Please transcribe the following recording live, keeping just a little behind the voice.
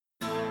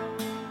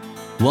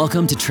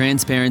Welcome to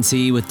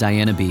Transparency with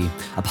Diana B.,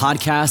 a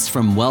podcast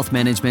from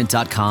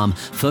wealthmanagement.com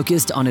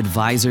focused on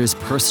advisors'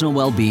 personal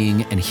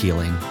well-being and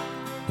healing.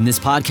 In this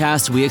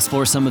podcast, we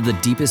explore some of the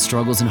deepest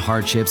struggles and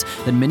hardships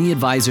that many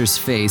advisors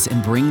face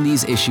and bring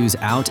these issues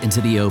out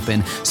into the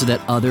open so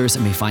that others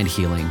may find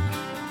healing.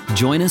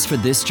 Join us for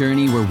this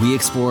journey where we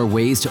explore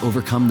ways to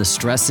overcome the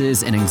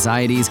stresses and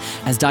anxieties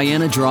as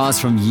Diana draws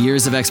from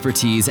years of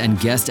expertise and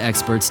guest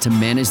experts to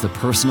manage the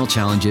personal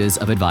challenges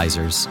of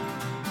advisors.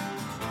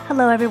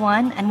 Hello,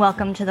 everyone, and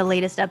welcome to the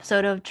latest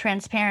episode of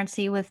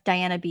Transparency with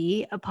Diana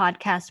B., a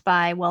podcast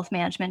by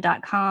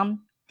wealthmanagement.com.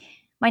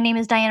 My name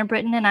is Diana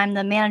Britton, and I'm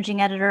the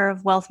managing editor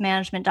of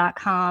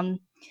wealthmanagement.com.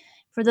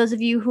 For those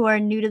of you who are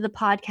new to the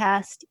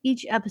podcast,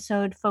 each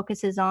episode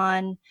focuses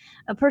on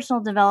a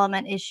personal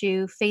development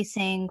issue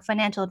facing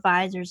financial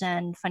advisors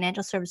and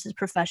financial services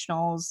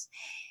professionals.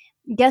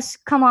 Guests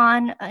come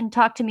on and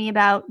talk to me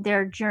about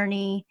their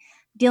journey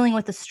dealing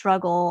with the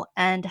struggle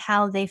and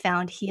how they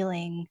found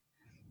healing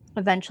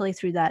eventually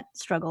through that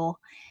struggle.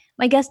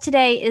 My guest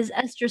today is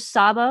Esther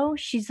Szabo.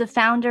 She's the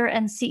founder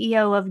and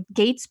CEO of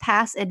Gates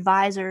Pass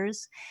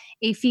Advisors,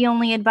 a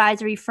fee-only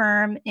advisory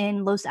firm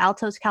in Los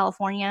Altos,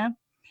 California.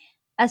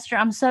 Esther,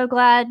 I'm so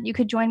glad you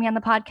could join me on the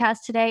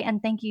podcast today,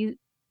 and thank you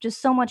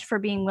just so much for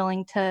being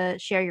willing to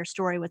share your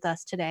story with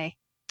us today.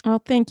 Oh,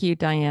 thank you,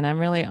 Diane. I'm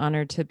really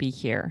honored to be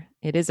here.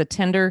 It is a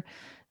tender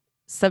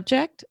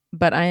subject,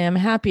 but I am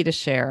happy to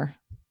share.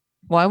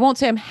 Well, I won't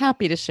say I'm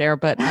happy to share,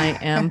 but I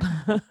am.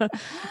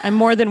 I'm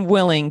more than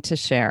willing to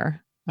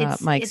share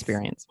my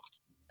experience.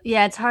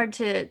 It's hard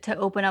to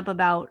open up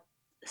about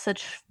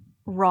such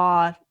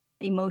raw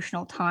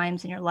emotional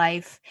times in your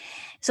life.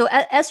 So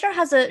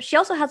Esther she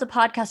also has a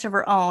podcast of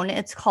her own.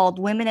 It's called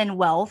Women in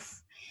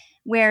Wealth,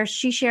 where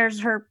she shares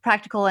her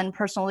practical and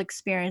personal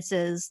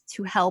experiences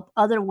to help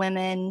other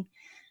women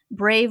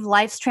brave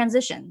life's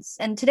transitions.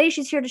 And today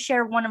she's here to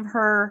share one of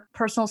her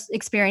personal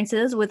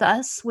experiences with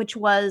us, which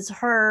was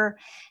her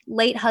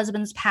late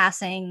husband's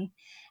passing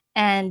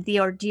and the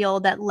ordeal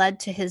that led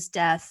to his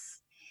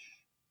death.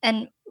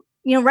 And,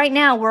 right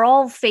now we're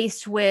all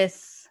faced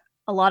with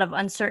a lot of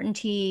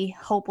uncertainty,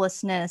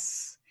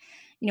 hopelessness,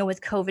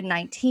 with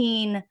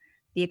COVID-19,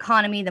 the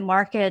economy, the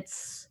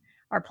markets,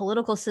 our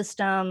political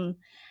system.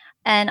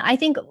 And I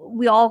think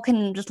we all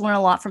can just learn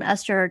a lot from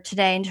Esther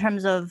today in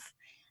terms of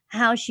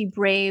how she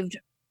braved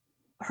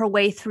her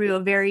way through a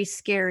very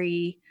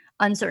scary,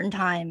 uncertain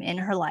time in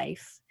her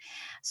life.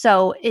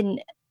 So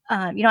and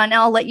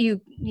I'll let you,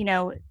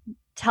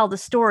 tell the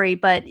story,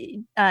 but,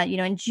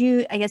 in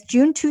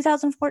June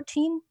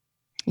 2014.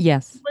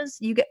 Yes.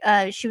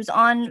 She was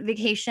on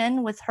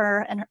vacation with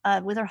her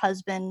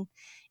husband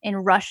in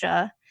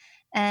Russia,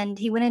 and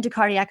he went into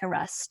cardiac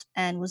arrest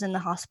and was in the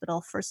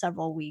hospital for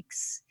several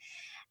weeks.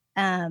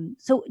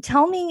 So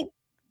tell me,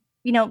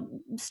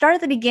 start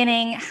at the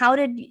beginning. How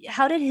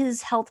did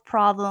his health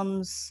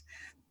problems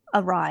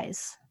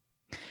arise?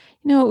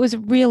 It was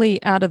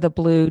really out of the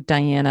blue,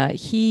 Diana.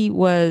 He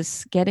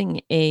was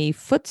getting a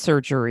foot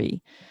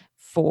surgery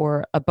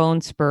for a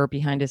bone spur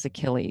behind his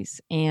Achilles.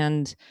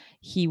 And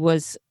he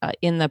was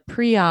in the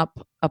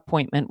pre-op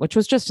appointment, which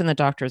was just in the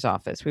doctor's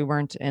office. We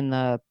weren't in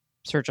the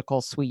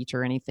surgical suite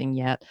or anything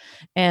yet.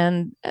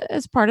 And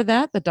as part of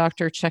that, the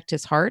doctor checked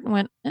his heart and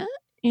went,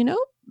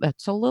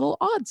 that's a little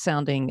odd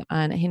sounding.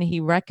 And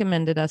he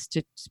recommended us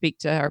to speak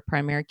to our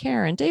primary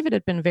care. And David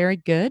had been very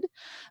good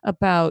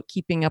about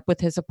keeping up with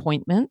his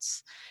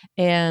appointments,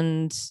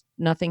 and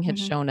nothing had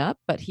shown up,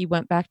 but he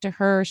went back to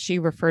her. She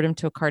referred him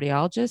to a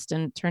cardiologist,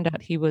 and it turned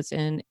out he was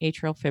in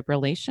atrial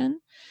fibrillation,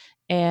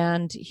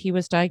 and he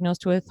was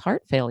diagnosed with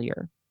heart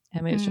failure.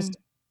 I mean, it was just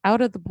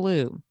out of the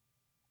blue.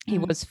 He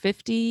was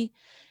 58.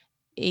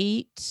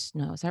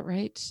 No, is that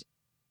right?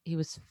 He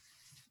was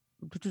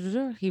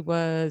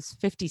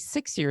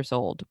 56 years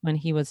old when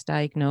he was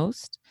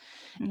diagnosed.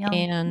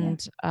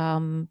 And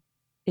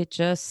it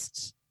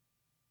just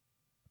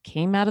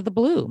came out of the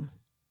blue.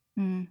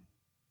 And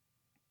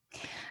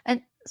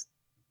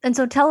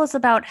so tell us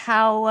about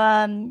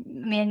how,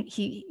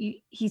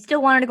 he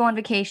still wanted to go on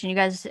vacation. You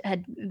guys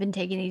had been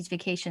taking these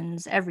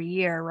vacations every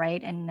year,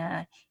 right?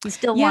 And he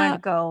still wanted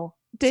to go.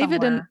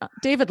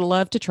 David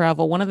loved to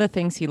travel. One of the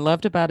things he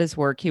loved about his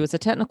work, he was a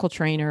technical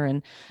trainer,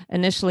 and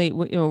initially,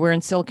 we're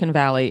in Silicon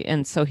Valley,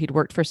 and so he'd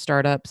worked for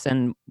startups.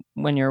 And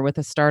when you're with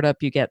a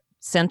startup, you get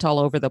sent all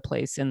over the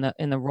place in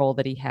the role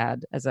that he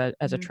had as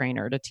a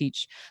trainer to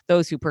teach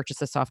those who purchase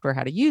the software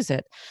how to use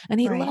it. And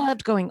he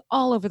loved going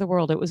all over the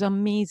world. It was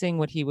amazing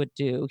what he would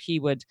do. He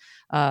would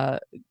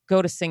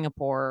go to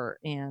Singapore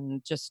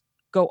and just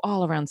go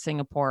all around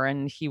Singapore,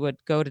 and he would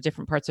go to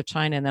different parts of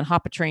China and then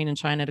hop a train in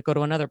China to go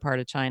to another part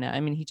of China. I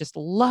mean, he just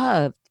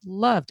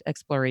loved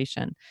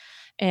exploration.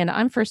 And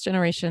I'm first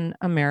generation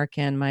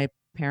American. My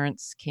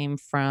parents came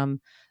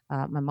from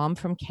my mom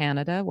from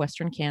Canada,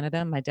 Western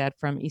Canada, my dad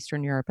from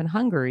Eastern Europe and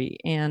Hungary.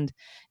 And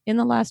in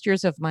the last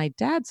years of my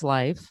dad's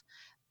life,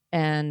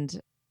 and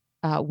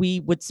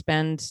we would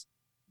spend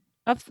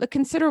a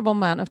considerable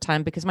amount of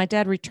time because my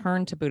dad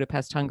returned to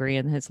Budapest, Hungary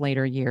in his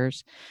later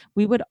years.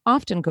 We would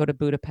often go to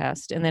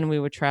Budapest and then we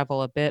would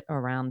travel a bit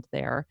around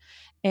there.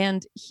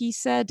 And he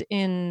said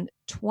in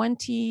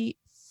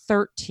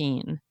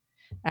 2013,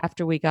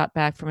 after we got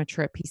back from a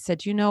trip, he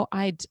said,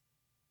 I'd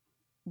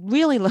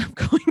really love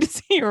going to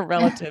see your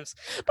relatives,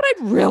 but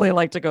I'd really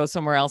like to go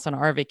somewhere else on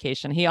our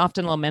vacation. He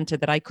often lamented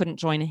that I couldn't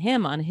join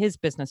him on his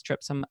business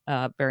trips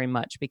very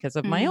much because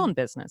of my own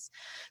business.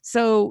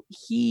 So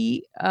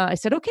I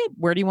said, okay,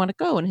 where do you want to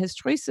go? And his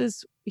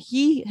choices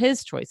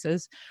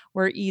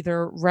were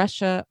either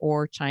Russia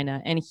or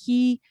China. And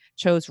he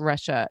chose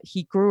Russia.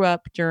 He grew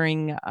up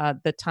during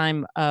the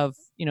time of,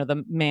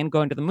 the man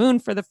going to the moon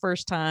for the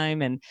first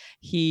time. And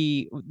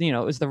it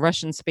was the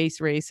Russian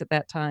space race at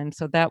that time.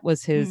 So that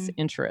was his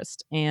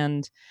interest.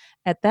 And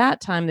at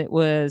that time, it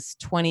was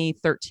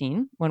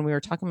 2013 when we were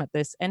talking about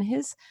this, and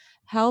his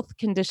health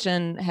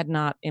condition had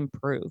not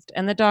improved.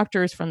 And the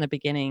doctors from the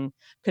beginning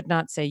could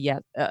not say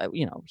yet,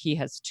 he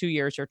has 2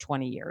 years or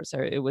 20 years,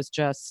 or it was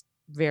just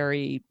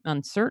very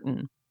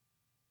uncertain.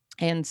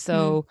 And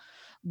so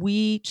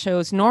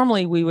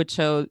normally we would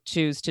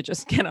choose to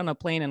just get on a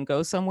plane and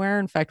go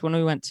somewhere. In fact, when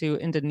we went to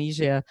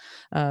Indonesia,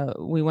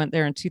 we went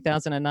there in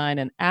 2009.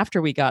 And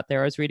after we got there,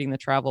 I was reading the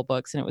travel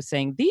books and it was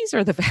saying, these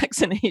are the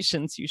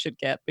vaccinations you should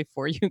get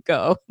before you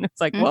go. And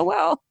it's like,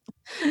 well,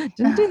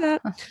 didn't do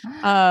that.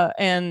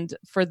 And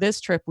for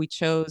this trip, we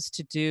chose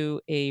to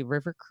do a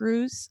river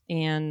cruise,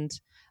 and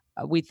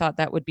we thought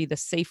that would be the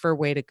safer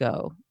way to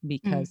go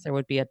because there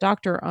would be a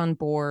doctor on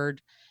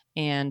board.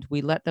 And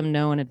we let them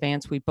know in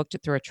advance. We booked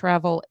it through a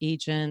travel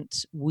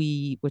agent,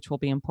 which will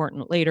be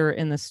important later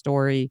in the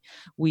story.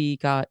 We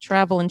got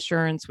travel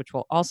insurance, which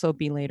will also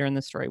be later in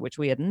the story, which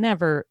we had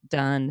never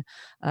done.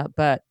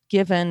 But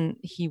given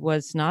he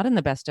was not in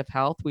the best of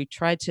health, we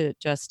tried to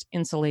just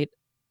insulate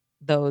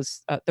the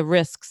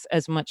risks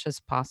as much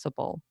as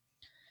possible.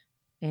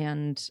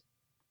 And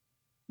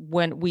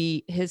when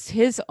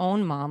his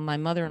own mom, my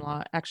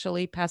mother-in-law,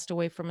 actually passed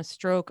away from a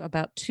stroke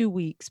about 2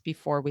 weeks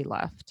before we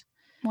left.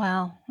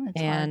 Wow.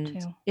 That's hard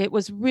too. It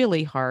was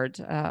really hard.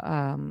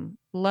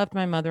 Loved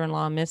my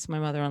mother-in-law, missed my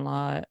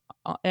mother-in-law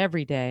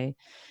every day.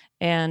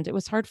 And it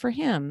was hard for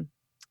him.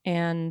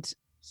 And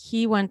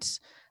he went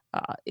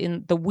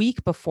in the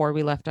week before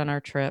we left on our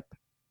trip,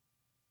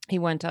 he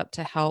went up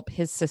to help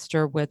his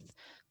sister with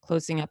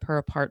closing up her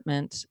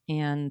apartment.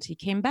 And he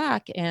came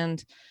back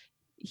and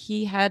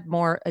he had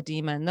more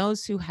edema. And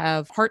those who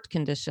have heart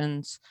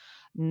conditions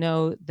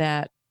know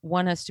that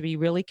one has to be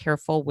really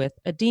careful with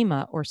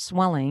edema or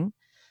swelling.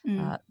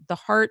 The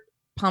heart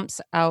pumps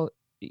out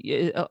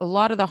a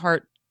lot of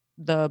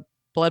the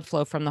blood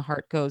flow from the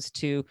heart goes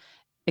to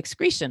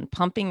excretion,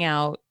 pumping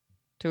out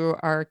through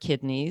our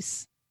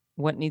kidneys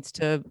what needs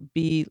to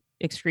be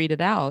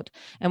excreted out.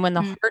 And when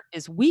the heart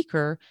is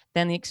weaker,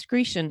 then the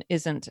excretion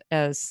isn't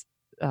as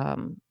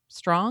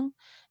strong.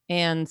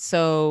 And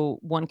so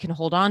one can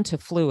hold on to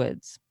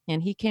fluids.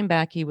 And he came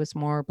back, he was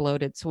more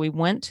bloated. So we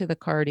went to our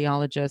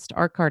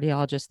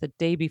cardiologist, the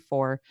day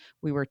before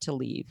we were to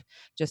leave,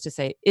 just to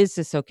say, is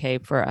this okay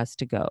for us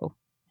to go?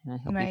 And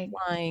he'll be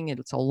flying.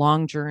 It's a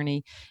long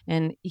journey.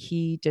 And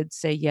he did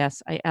say,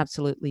 yes, I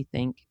absolutely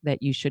think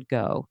that you should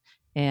go.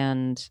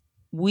 And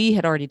we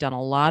had already done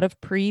a lot of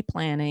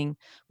pre-planning.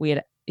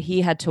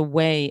 He had to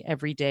weigh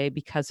every day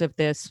because of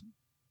this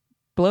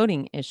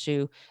bloating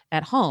issue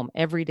at home,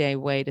 every day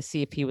weigh to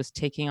see if he was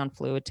taking on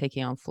fluid.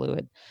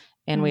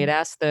 And we had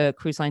asked the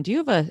cruise line, do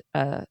you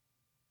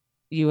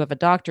have a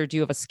doctor? Do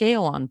you have a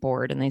scale on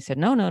board? And they said,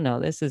 no,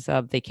 this is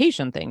a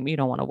vacation thing. We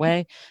don't want to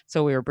weigh.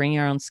 So we were bringing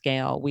our own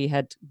scale. We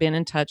had been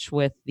in touch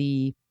with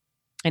in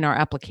our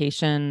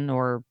application,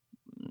 or,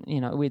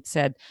 we'd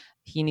said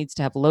he needs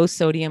to have low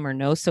sodium or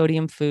no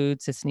sodium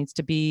foods. This needs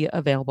to be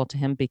available to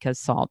him because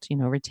salt,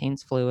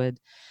 retains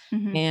fluid.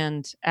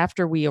 And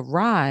after we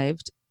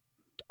arrived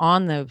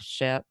on the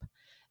ship,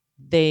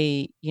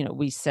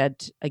 we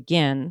said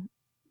again,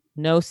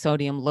 no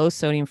sodium, low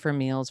sodium for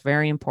meals,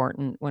 very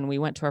important. When we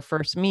went to our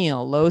first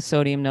meal, low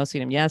sodium, no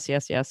sodium. Yes,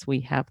 we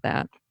have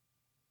that.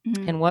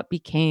 And what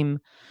became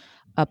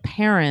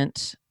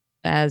apparent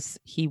as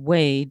he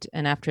weighed,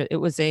 and after it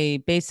was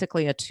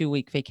basically a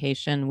 2-week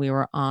vacation, we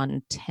were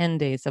on 10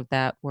 days of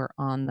that. We're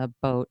on the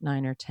boat,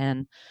 9 or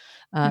 10.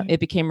 It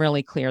became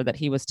really clear that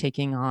he was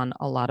taking on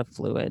a lot of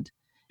fluid.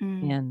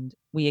 And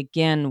we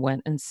again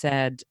went and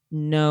said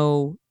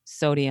no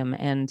sodium,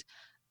 and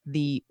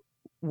the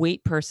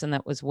wait person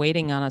that was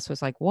waiting on us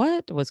was like,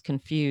 what? Was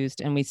confused.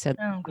 And we said,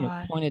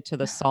 pointed to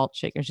the salt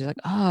shaker. She's like,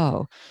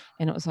 oh.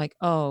 And it was like,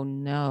 oh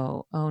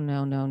no.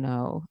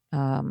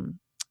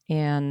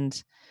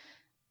 And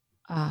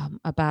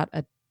about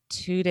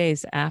 2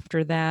 days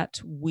after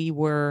that, we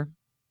were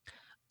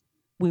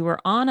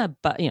on a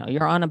bus.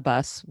 You're on a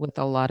bus with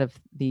a lot of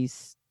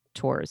these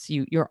tours.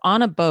 You're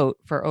on a boat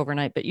for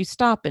overnight, but you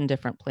stop in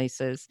different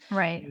places.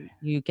 Right.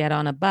 You get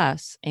on a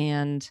bus,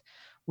 and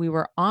we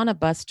were on a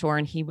bus tour,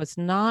 and he was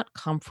not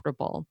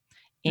comfortable.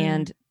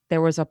 And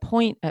there was a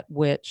point at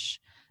which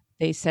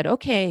they said,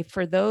 okay,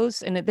 for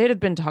those, and they'd have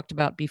been talked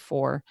about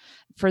before,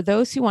 for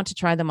those who want to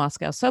try the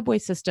Moscow subway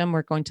system,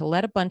 we're going to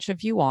let a bunch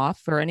of you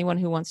off for anyone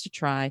who wants to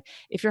try.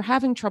 If you're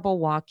having trouble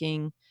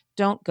walking,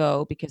 don't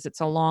go because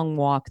it's a long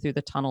walk through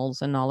the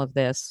tunnels and all of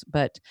this,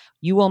 but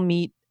you will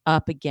meet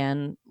up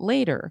again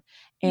later.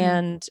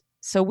 And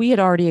so we had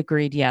already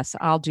agreed, yes,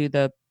 I'll do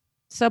the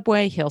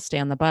subway, he'll stay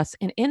on the bus.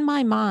 And in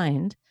my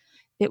mind,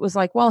 it was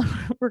like, well,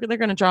 they're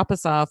going to drop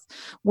us off.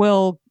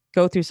 We'll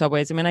go through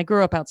subways. I mean, I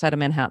grew up outside of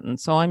Manhattan,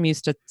 so I'm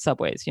used to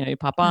subways. You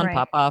pop on, Right.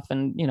 pop off,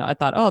 and I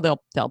thought, oh,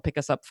 they'll pick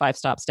us up 5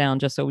 stops down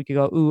just so we could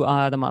go, ooh,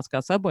 the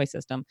Moscow subway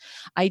system.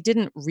 I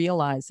didn't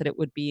realize that it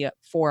would be a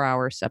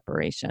 4-hour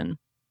separation,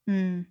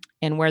 and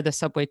where the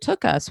subway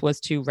took us was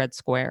to Red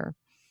Square.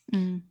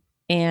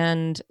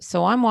 And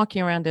so I'm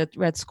walking around at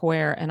Red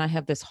Square and I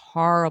have this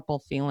horrible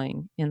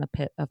feeling in the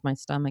pit of my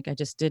stomach. I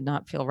just did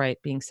not feel right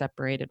being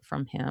separated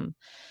from him.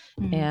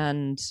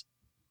 And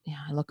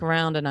I look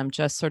around and I'm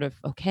just sort of,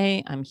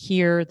 okay, I'm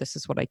here. This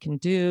is what I can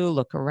do.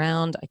 Look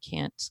around. I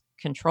can't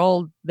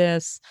control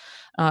this.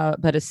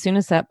 But as soon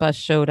as that bus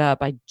showed up,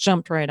 I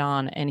jumped right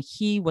on, and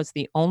he was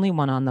the only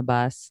one on the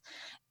bus,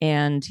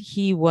 and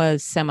he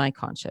was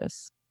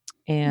semi-conscious.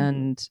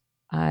 And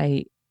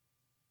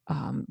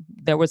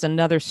there was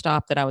another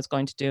stop that I was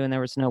going to do, and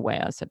there was no way.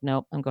 I said,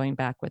 nope, I'm going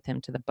back with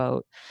him to the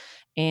boat.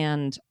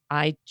 And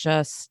I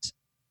just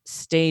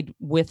stayed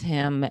with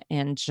him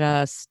and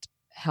just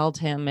held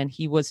him. And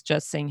he was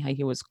just saying how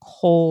he was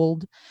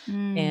cold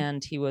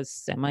and he was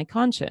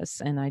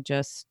semi-conscious. And I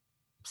just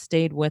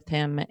stayed with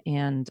him.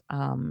 And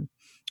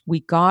we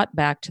got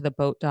back to the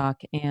boat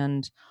dock,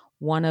 and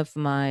one of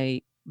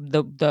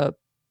the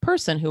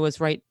person who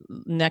was right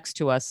next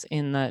to us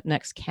in the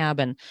next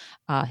cabin,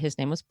 his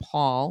name was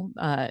Paul.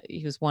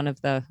 He was one of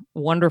the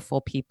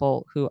wonderful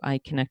people who I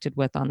connected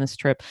with on this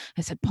trip.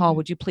 I said, Paul,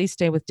 would you please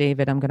stay with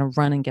David? I'm going to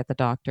run and get the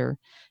doctor. And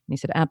he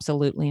said,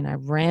 absolutely. And I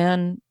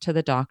ran to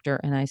the doctor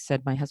and I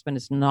said, my husband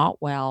is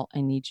not well. I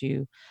need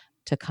you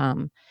to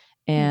come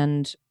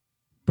and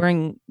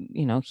bring,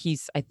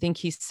 I think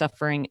he's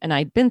suffering. And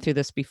I'd been through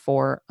this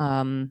before,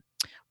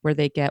 where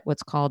they get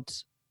what's called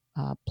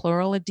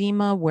pleural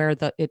edema, where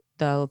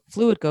the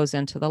fluid goes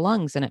into the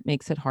lungs and it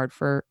makes it hard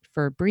for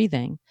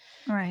breathing.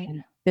 Right.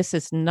 And this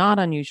is not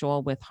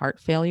unusual with heart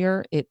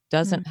failure. It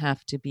doesn't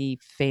have to be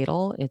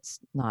fatal. It's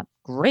not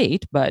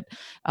great, but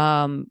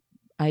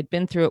I'd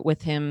been through it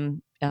with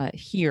him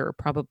here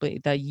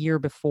probably the year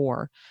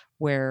before,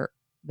 where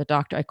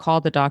I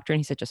called the doctor and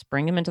he said, just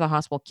bring him into the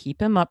hospital,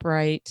 keep him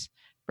upright,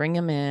 bring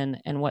him in.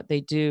 And what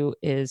they do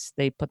is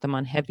they put them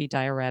on heavy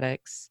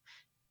diuretics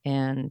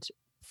and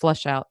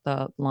flush out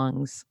the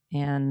lungs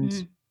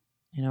and,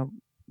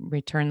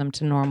 return them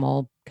to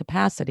normal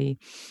capacity.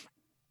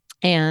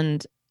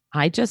 And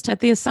I just had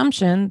the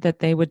assumption that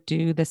they would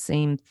do the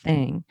same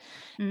thing.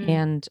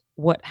 And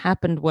what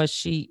happened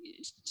was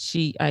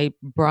I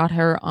brought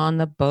her on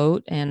the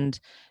boat and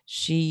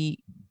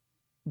she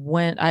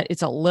went,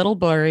 it's a little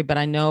blurry, but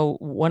I know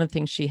one of the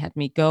things, she had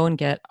me go and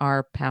get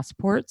our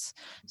passports.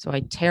 So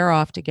I tear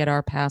off to get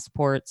our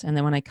passports. And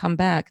then when I come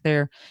back,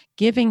 they're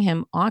giving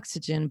him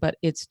oxygen, but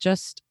it's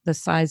just the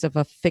size of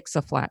a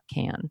Fix-A-Flat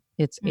can.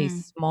 It's a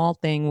small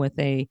thing with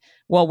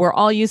we're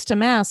all used to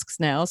masks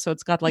now. So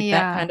it's got like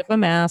that kind of a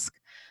mask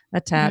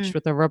attached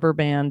with a rubber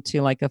band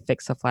to like a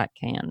Fix-A-Flat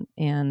can.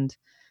 And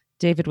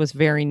David was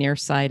very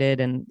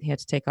nearsighted and he had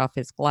to take off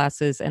his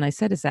glasses. And I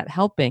said, is that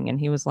helping? And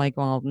he was like,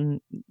 well,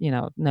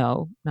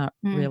 no, not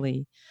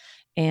really.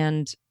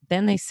 And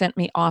then they sent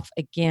me off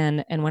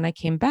again. And when I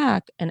came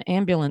back, an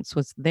ambulance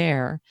was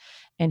there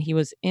and he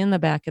was in the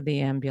back of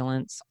the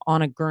ambulance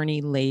on a gurney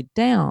laid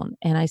down.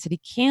 And I said, he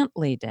can't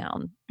lay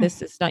down.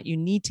 This is not, you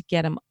need to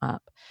get him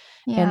up.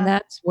 Yeah. And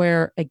that's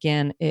where,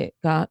 again, it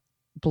got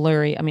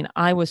blurry. I mean,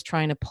 I was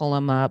trying to pull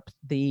him up.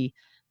 The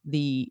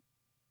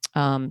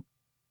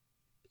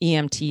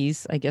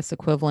EMTs, I guess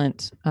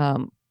equivalent,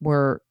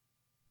 were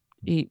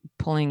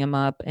pulling him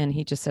up and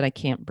he just said, I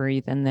can't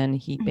breathe. And then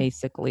he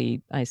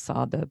basically, I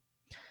saw the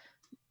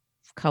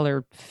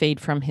color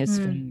fade from his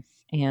face,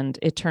 and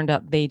it turned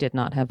out they did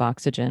not have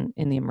oxygen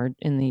in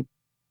the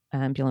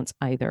ambulance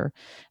either.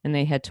 And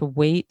they had to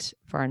wait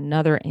for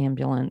another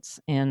ambulance.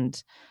 And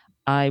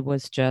I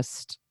was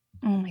just,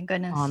 oh my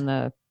goodness, on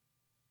the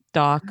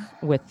dock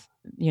with,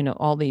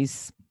 all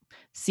these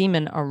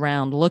seamen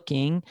around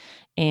looking.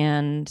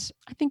 And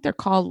I think they're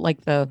called like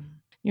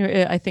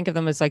I think of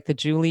them as like the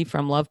Julie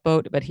from Love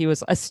Boat, but he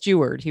was a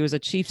steward. He was a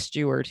chief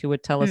steward who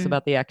would tell us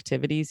about the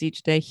activities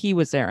each day. He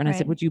was there. And I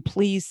said, would you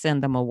please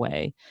send them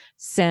away?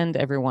 Send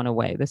everyone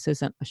away. This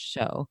isn't a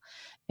show.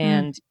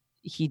 And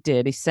he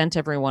did. He sent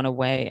everyone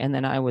away. And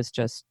then I was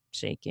just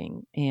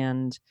shaking.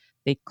 And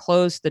they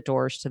closed the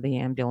doors to the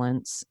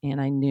ambulance. And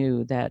I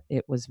knew that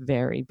it was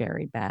very,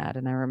 very bad.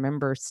 And I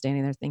remember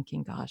standing there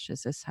thinking, gosh,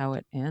 is this how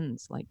it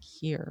ends? Like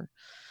here.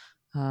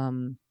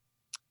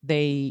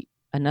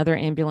 Another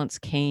ambulance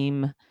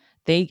came.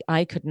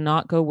 I could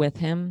not go with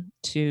him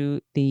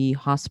to the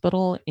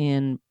hospital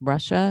in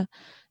Russia.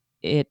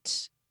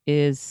 It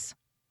is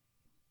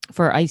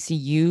for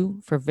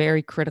ICU, for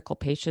very critical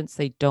patients.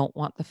 They don't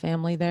want the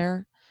family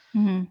there.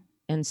 Mm-hmm.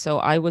 And so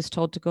I was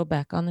told to go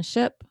back on the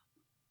ship,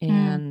 Mm.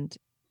 and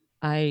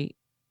I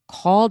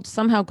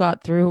somehow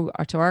got through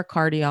to our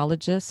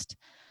cardiologist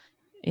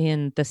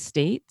in the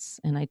States,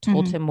 and I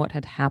told Mm-hmm. him what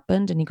had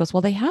happened, and he goes,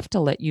 well, they have to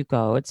let you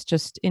go. It's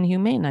just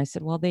inhumane. I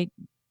said, well,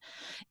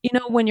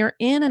 when you're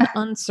in an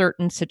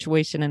uncertain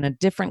situation in a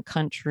different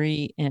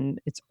country and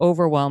it's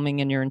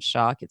overwhelming and you're in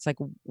shock, it's like,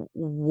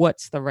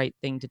 what's the right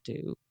thing to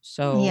do?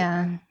 So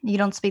Yeah, you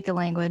don't speak the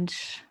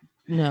language.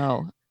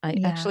 no, I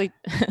Yeah.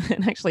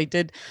 actually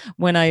did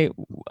when I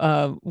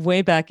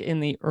way back in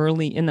the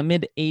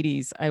mid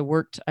 80s, I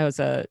was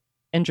a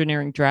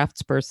engineering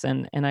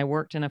draftsperson, and I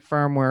worked in a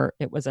firm where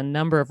it was a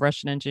number of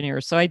Russian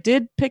engineers. So I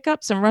did pick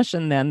up some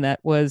Russian then that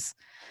was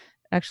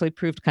actually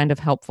proved kind of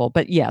helpful.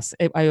 But yes,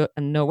 I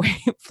am no way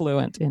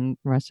fluent in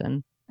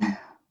Russian.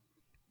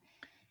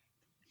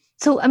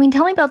 So, I mean,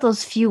 tell me about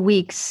those few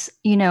weeks,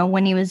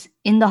 when he was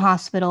in the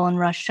hospital in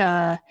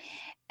Russia,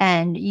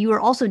 and you were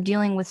also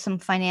dealing with some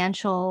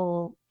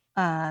financial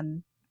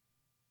um,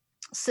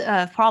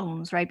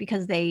 problems, right?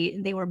 Because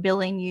they were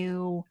billing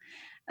you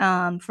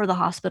for the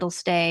hospital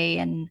stay,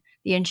 and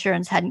the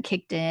insurance hadn't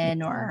kicked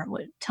in, or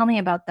what? Tell me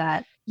about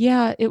that.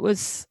 Yeah, it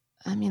was,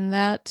 I mean,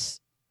 that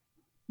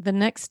the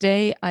next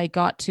day I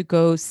got to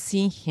go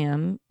see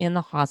him in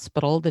the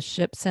hospital. The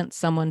ship sent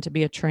someone to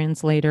be a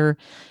translator,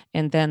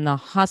 and then the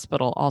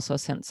hospital also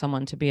sent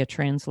someone to be a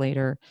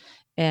translator.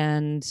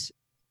 And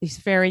these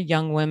very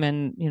young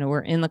women,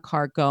 were in the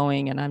car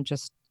going, and I'm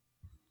just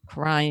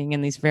crying,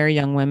 and these very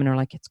young women are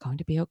like, it's going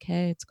to be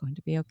okay, it's going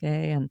to be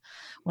okay. And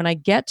when I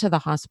get to the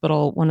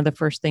hospital, one of the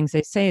first things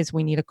they say is,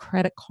 we need a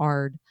credit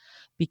card,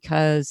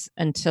 because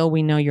until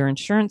we know your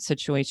insurance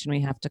situation,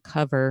 we have to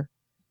cover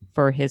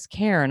for his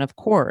care. And of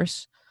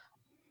course,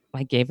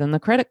 I gave them the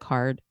credit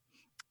card,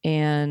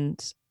 and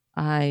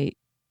I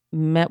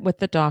met with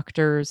the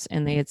doctors,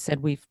 and they had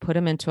said, we've put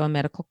him into a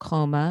medical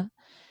coma.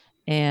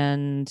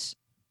 And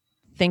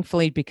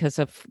thankfully, because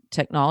of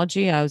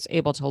technology, I was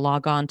able to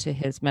log on to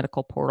his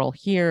medical portal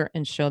here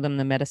and show them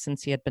the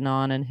medicines he had been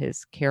on and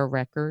his care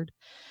record.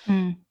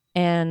 Mm.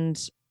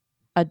 And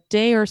a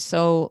day or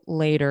so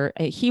later,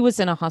 he was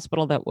in a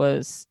hospital that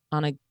was,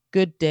 on a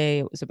good day,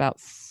 it was about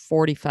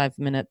 45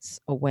 minutes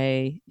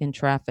away in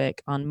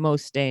traffic. On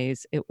most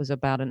days, it was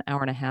about an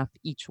hour and a half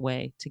each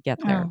way to get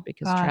there, Oh,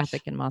 because gosh.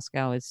 traffic in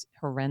Moscow is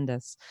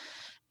horrendous.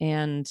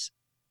 And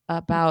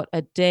about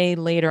a day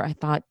later, I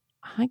thought,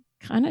 I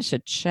kind of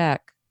should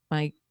check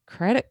my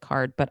credit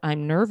card, but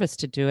I'm nervous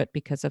to do it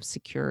because of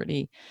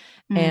security.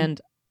 Mm.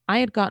 And I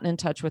had gotten in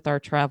touch with our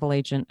travel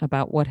agent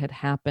about what had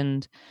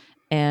happened,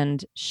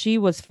 and she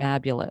was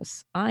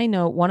fabulous. I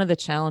know one of the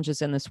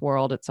challenges in this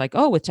world, it's like,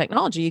 oh, with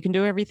technology, you can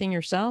do everything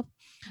yourself,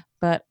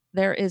 but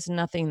there is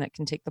nothing that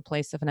can take the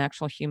place of an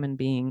actual human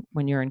being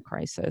when you're in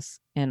crisis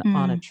and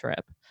on a Mm.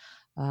 trip.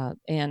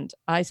 And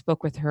I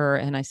spoke with her,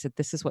 and I said,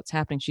 this is what's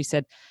happening. She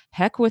said,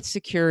 heck with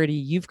security.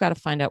 You've got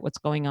to find out what's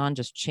going on.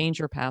 Just change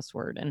your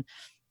password. And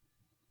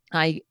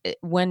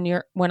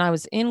when I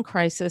was in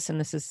crisis, and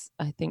this is,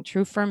 I think,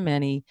 true for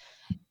many,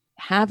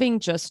 having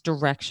just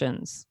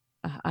directions.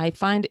 I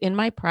find in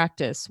my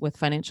practice with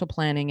financial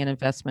planning and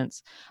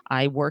investments,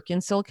 I work in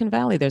Silicon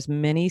Valley. There's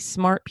many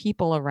smart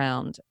people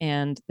around,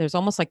 and there's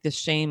almost like this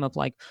shame of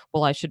like,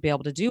 well, I should be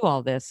able to do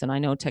all this, and I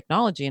know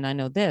technology, and I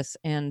know this.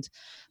 And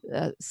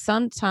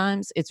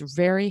sometimes it's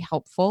very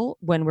helpful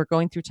when we're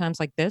going through times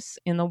like this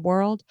in the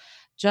world,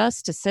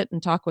 just to sit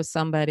and talk with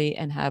somebody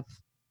and have,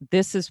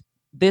 this is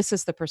this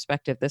is the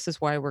perspective. This is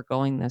why we're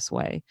going this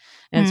way.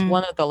 And it's Mm.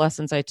 one of the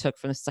lessons I took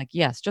from this. It's like,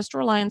 yes, just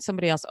rely on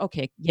somebody else.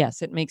 Okay,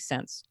 yes, it makes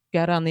sense.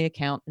 Get on the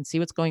account and see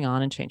what's going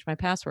on and change my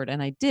password.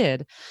 And I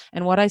did.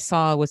 And what I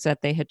saw was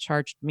that they had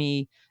charged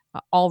me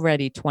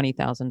already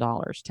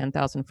 $20,000,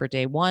 10,000 for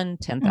day one, Oh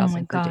my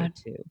 10,000 for day God.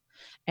 two.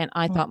 And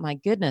I thought, my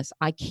goodness,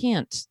 I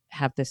can't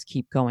have this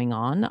keep going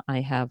on.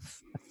 I have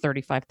a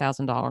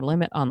 $35,000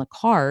 limit on the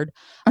card.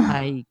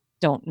 I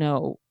don't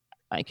know,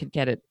 I could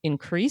get it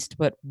increased,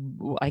 but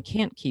I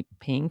can't keep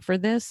paying for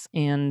this.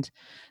 And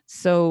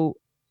so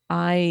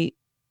I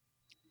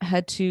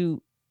had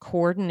to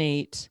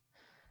coordinate,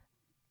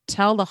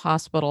 tell the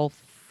hospital,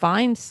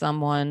 find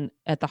someone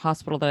at the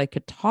hospital that I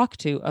could talk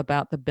to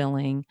about the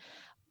billing.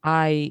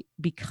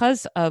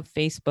 Because of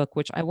Facebook,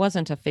 which I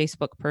wasn't a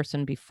Facebook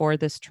person before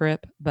this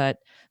trip, but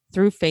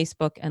through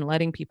Facebook and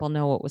letting people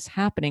know what was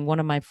happening, one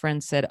of my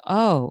friends said,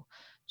 oh,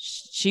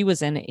 she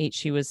was in H,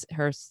 she was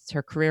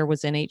her career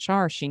was in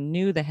HR. She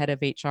knew the head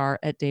of HR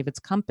at David's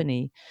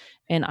company.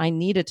 And I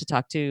needed to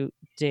talk to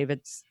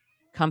David's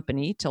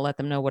company to let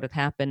them know what had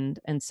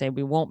happened and say,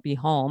 we won't be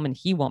home and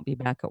he won't be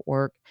back at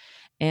work.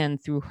 And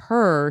through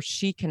her,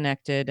 she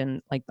connected,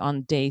 and like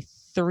on day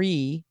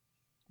 3,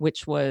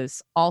 which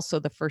was also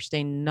the first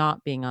day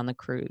not being on the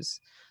cruise,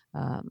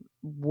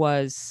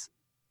 was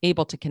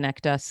able to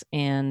connect us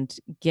and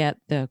get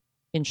the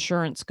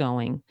insurance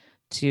going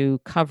to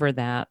cover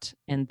that,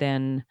 and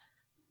then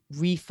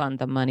refund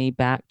the money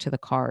back to the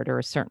card, or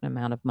a certain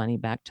amount of money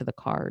back to the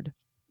card.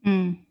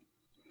 Mm.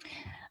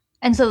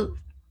 And so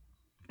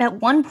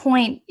at one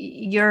point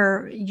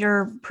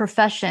your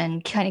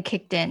profession kind of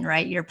kicked in,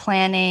 right? You're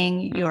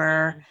planning,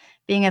 you're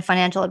being a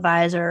financial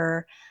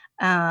advisor,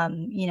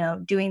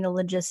 doing the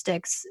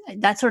logistics.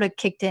 That sort of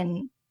kicked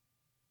in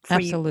for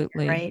you,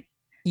 Absolutely. right?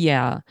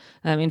 Yeah.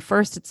 I mean,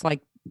 first it's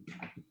like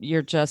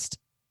you're just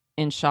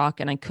in shock,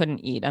 and I couldn't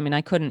eat. I mean,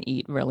 I couldn't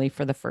eat really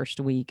for the first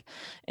week.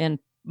 And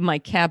my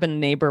cabin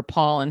neighbor,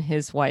 Paul, and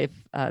his wife,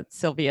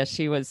 Sylvia,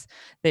 she was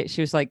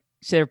like,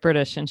 they're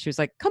British, and she was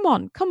like, come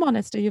on,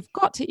 Esther, you've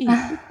got to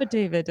eat for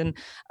David. And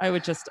I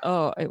would just,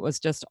 it was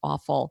just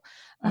awful.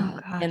 Oh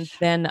And gosh.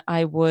 then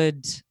I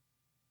would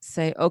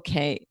say,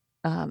 okay,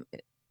 one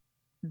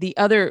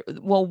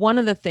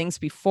of the things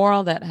before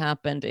all that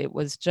happened, it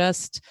was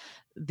just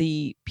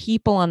the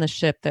people on the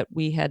ship that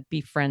we had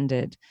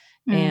befriended.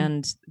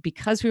 And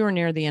because we were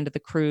near the end of the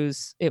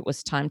cruise, it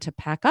was time to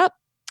pack up.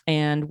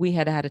 And we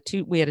had a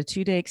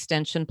 2-day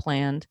extension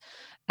planned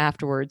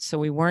afterwards. So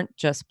we weren't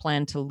just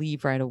planned to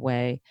leave right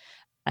away.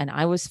 And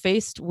I was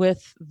faced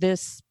with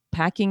this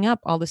packing up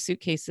all the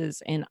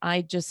suitcases. And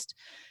I just,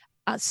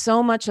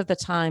 so much of the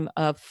time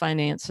of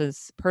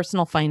finances,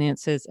 personal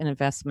finances and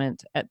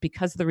investment,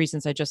 because of the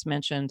reasons I just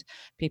mentioned,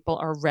 people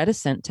are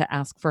reticent to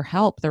ask for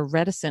help. They're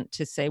reticent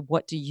to say,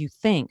 what do you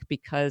think?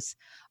 Because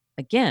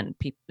again,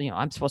 people,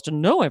 I'm supposed to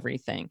know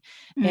everything.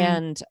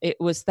 And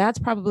that's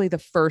probably the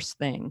first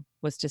thing,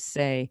 was to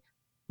say,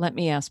 let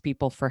me ask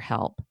people for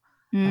help.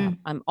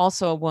 I'm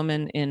also a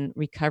woman in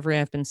recovery.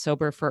 I've been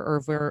sober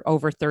for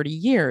over 30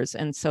 years.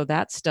 And so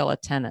that's still a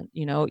tenet.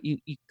 You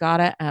got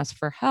to ask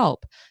for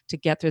help to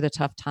get through the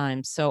tough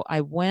times. So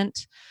I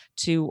went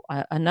to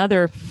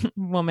another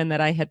woman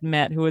that I had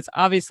met, who was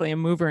obviously a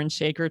mover and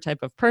shaker type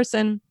of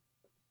person.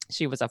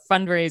 She was a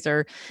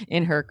fundraiser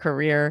in her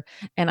career.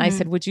 And I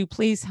said, would you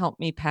please help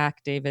me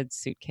pack David's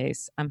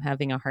suitcase? I'm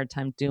having a hard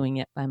time doing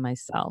it by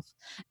myself.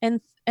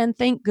 And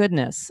thank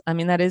goodness. I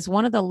mean, that is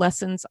one of the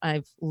lessons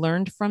I've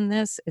learned from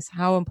this, is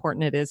how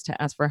important it is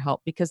to ask for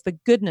help, because the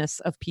goodness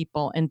of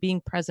people and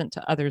being present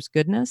to others'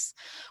 goodness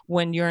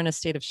when you're in a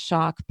state of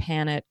shock,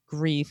 panic,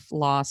 grief,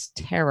 loss,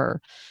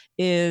 terror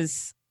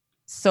is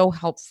so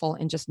helpful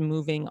in just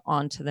moving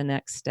on to the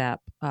next step.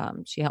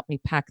 She helped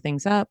me pack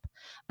things up.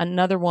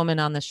 Another woman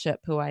on the ship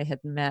who I had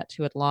met,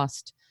 who had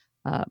lost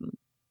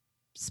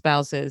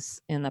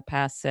spouses in the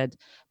past, said,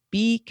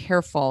 be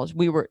careful.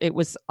 It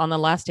was on the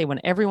last day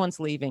when everyone's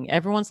leaving,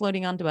 everyone's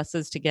loading onto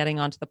buses to getting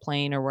onto the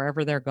plane or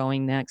wherever they're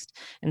going next.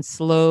 And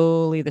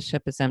slowly the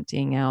ship is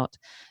emptying out.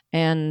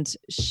 And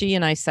she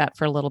and I sat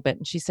for a little bit,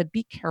 and she said,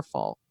 be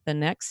careful. The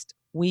next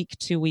week,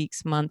 2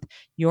 weeks, month,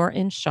 you're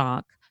in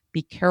shock.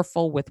 Be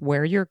careful with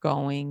where you're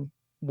going,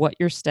 what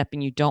you're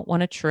stepping. You don't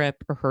want to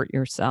trip or hurt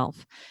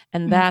yourself.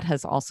 And that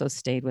has also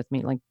stayed with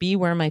me. Like, be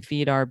where my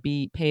feet are,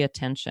 pay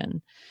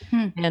attention.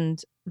 And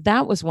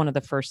that was one of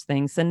the first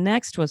things. The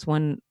next was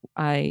when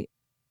I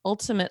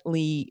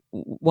ultimately,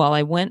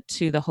 I went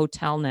to the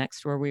hotel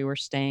next where we were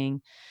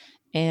staying,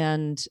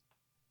 and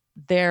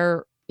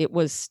there it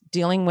was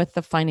dealing with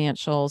the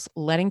financials,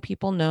 letting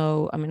people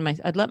know. I mean,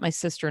 I'd let my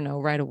sister know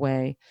right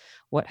away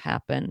what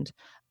happened.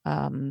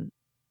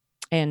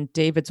 And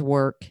David's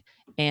work,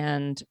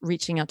 and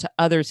reaching out to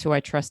others who I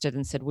trusted,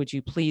 and said, would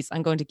you please,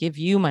 I'm going to give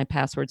you my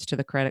passwords to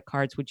the credit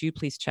cards. Would you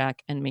please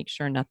check and make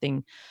sure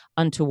nothing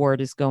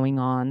untoward is going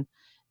on?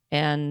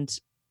 And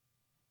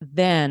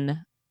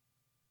then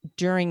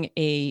during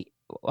a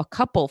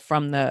couple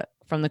from the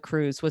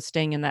cruise was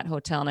staying in that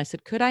hotel, and I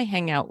said, could I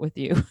hang out with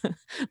you?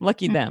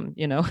 Lucky them,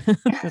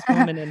 this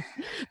woman in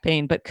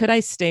pain, but could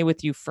I stay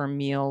with you for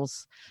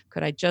meals?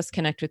 Could I just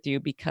connect with you?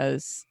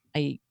 Because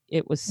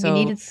it was so,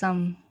 you needed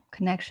some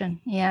connection.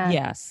 Yeah.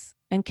 Yes.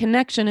 And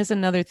connection is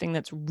another thing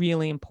that's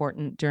really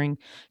important during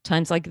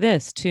times like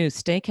this too.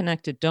 Stay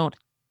connected. Don't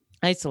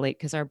isolate,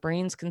 because our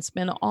brains can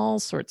spin all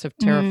sorts of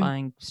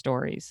terrifying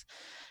stories.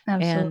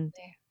 Absolutely.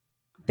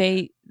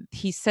 And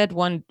he said,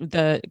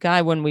 the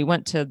guy, when we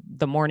went to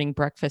the morning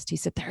breakfast, he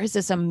said, there is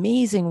this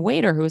amazing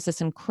waiter who has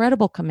this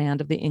incredible command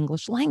of the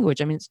English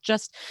language. I mean, it's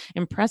just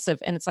impressive.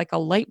 And it's like a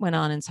light went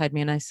on inside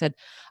me. And I said,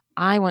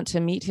 I want to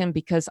meet him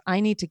because I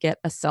need to get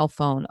a cell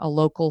phone, a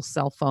local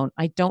cell phone.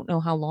 I don't know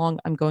how long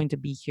I'm going to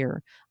be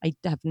here. I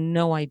have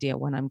no idea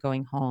when I'm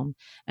going home.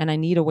 And I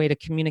need a way to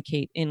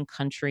communicate in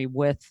country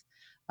with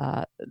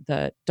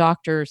the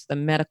doctors, the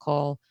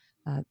medical.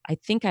 I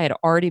think I had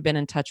already been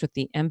in touch with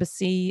the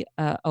embassy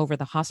over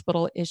the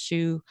hospital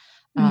issue.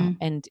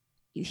 And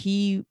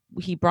he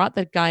brought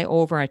that guy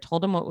over. I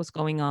told him what was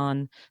going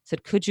on,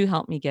 said, could you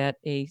help me get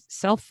a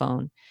cell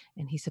phone?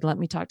 And he said, let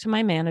me talk to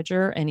my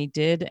manager. And he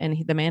did. And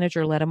the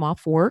manager let him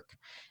off work.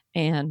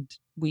 And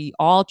we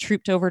all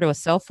trooped over to a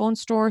cell phone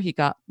store. He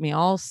got me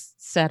all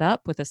set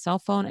up with a cell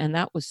phone. And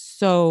that was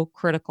so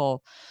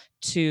critical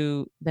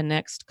to the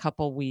next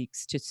couple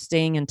weeks, to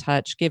staying in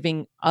touch,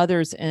 giving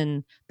others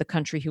in the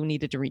country who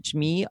needed to reach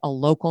me a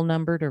local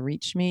number to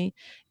reach me.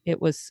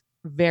 It was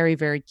very,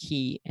 very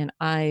key. And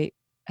I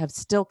have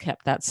still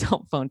kept that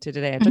cell phone to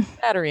today. I took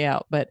the battery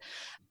out, but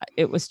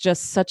it was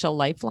just such a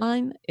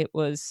lifeline.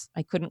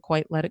 I couldn't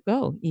quite let it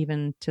go,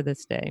 even to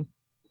this day.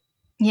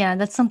 Yeah,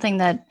 that's something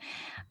that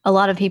a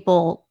lot of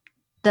people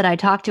that I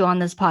talk to on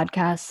this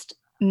podcast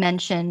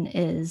mention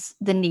is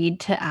the need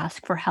to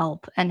ask for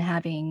help and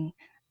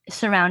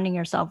surrounding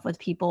yourself with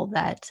people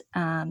that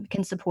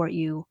can support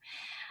you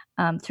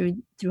through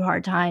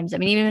hard times. I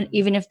mean,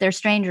 even if they're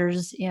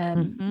strangers,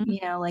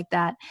 Mhm. like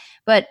that.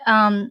 But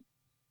I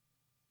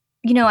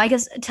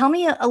guess tell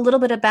me a little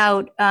bit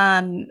about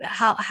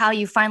how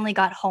you finally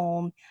got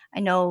home. I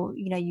know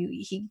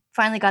he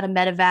finally got a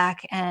medevac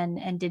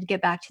and did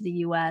get back to the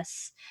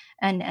U.S.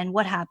 and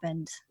what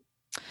happened.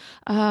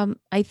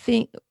 I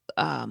think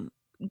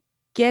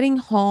getting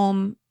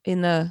home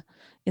in the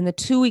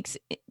 2 weeks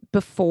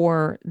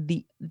before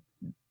the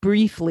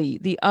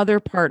other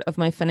part of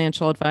my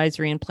financial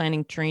advisory and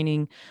planning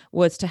training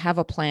was to have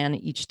a plan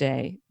each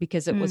day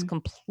because it was Mm,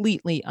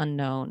 completely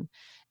unknown.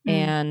 mm,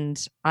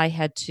 And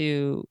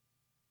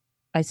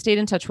I stayed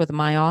in touch with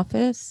my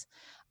office.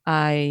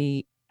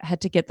 I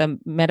had to get the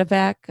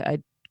medevac. I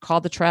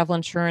called the travel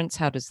insurance.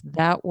 How does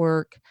that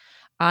work?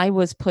 I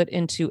was put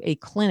into a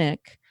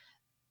clinic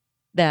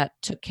that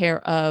took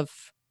care of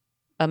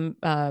um,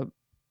 uh,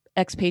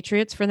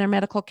 expatriates for their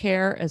medical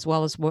care as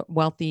well as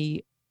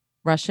wealthy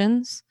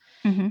Russians.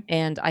 mhm,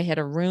 And I had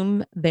a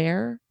room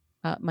there.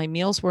 My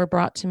meals were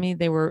brought to me.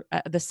 They were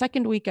the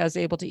second week I was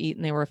able to eat,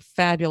 and they were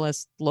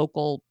fabulous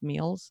local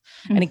meals.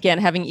 And mm. again,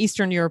 having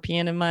Eastern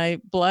European in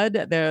my blood,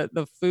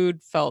 the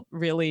food felt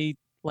really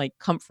like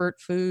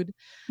comfort food.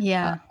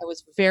 Yeah. I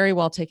was very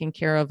well taken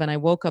care of, and I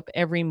woke up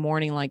every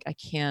morning like, I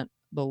can't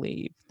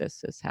believe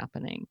this is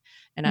happening.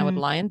 And I would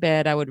Mm, lie in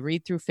bed, I would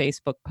read through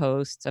Facebook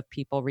posts of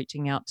people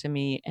reaching out to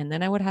me, and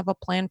then I would have a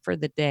plan for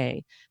the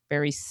day.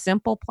 Very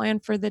simple plan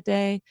for the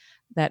day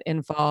that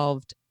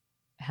involved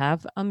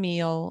have a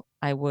meal,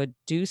 I would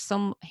do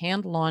some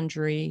hand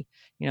laundry,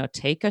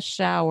 take a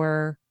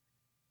shower,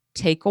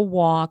 take a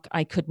walk.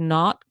 I could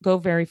not go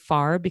very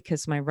far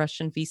because my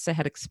Russian visa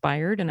had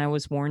expired and I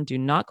was warned, do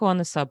not go on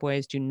the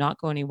subways, do not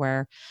go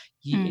anywhere.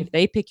 mm, If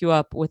they pick you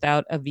up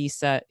without a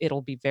visa,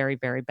 it'll be very,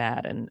 very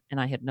bad. And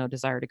I had no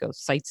desire to go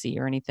sightsee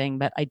or anything,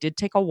 but I did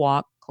take a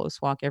walk, close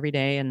walk every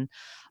day,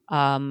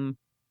 um,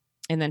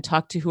 and then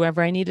talk to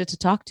whoever I needed to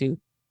talk to.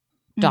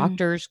 mm,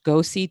 Doctors,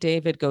 go see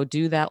David, go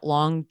do that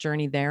long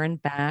journey there and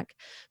back,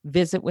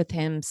 visit with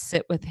him,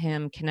 sit with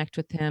him, connect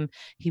with him.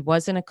 He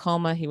was in a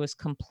coma. He was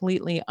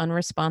completely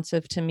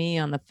unresponsive to me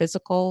on the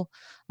physical.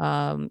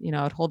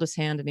 I'd hold his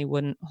hand and he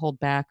wouldn't hold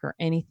back or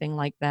anything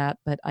like that.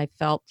 But I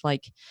felt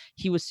like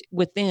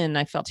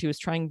I felt he was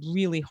trying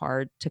really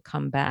hard to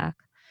come back.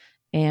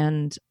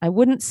 And I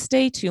wouldn't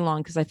stay too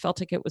long because I felt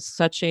like it was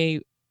such a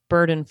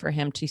burden for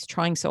him. He's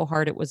trying so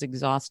hard, it was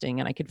exhausting,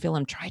 and I could feel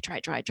him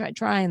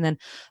try, and then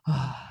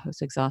it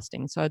was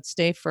exhausting. So I'd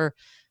stay for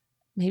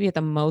maybe at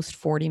the most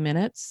 40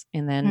 minutes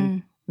and then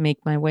mm, make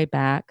my way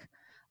back.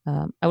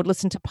 I would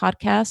listen to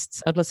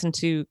podcasts. I'd listen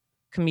to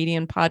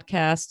comedian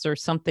podcasts or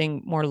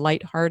something more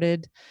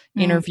lighthearted,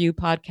 mm, interview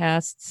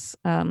podcasts.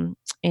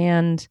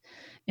 And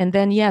and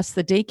then yes,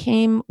 the day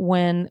came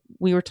when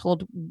we were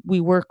told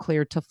we were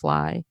cleared to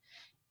fly.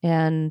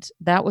 And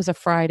that was a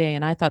Friday.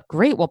 And I thought,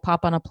 great, we'll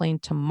pop on a plane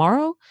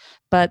tomorrow.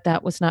 But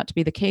that was not to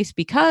be the case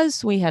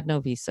because we had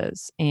no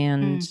visas.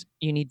 And mm.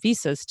 you need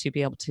visas to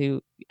be able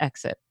to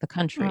exit the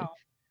country. Oh,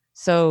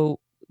 So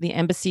the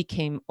embassy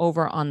came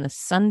over on the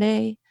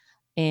Sunday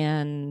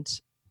and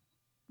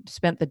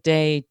spent the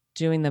day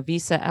doing the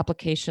visa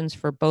applications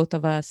for both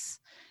of us.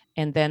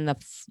 And then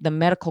the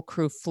medical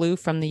crew flew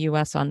from the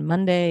US on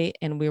Monday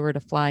and we were to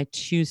fly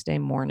Tuesday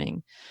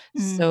morning.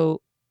 mm. So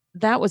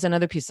that was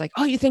another piece like,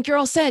 oh, you think you're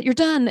all set, you're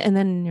done. And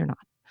then you're not.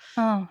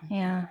 Oh,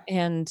 yeah.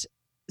 And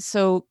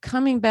so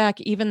coming back,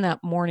 even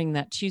that morning,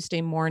 that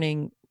Tuesday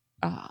morning,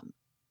 um,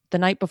 the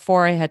night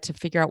before, I had to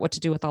figure out what to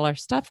do with all our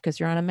stuff because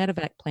you're on a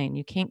medevac plane.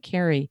 You can't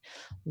carry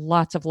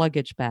lots of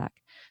luggage back.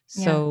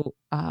 Yeah. So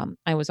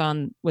I was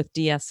on with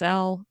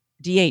DHL,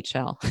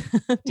 DSL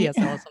is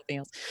Yeah. something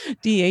else,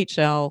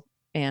 DHL,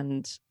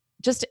 and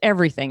just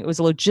everything. It was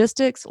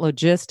logistics,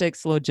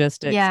 logistics,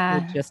 logistics, Yeah.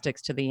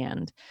 logistics to the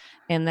end.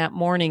 And that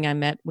morning,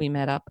 we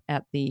met up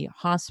at the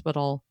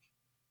hospital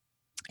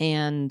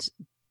and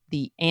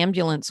the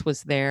ambulance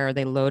was there.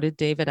 They loaded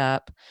David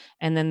up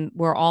and then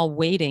we're all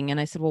waiting. And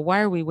I said, well,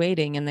 why are we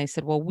waiting? And they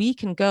said, well, we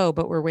can go,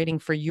 but we're waiting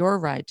for your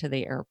ride to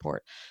the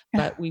airport.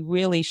 But we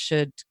really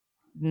should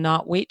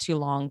not wait too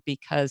long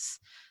because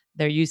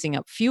they're using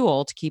up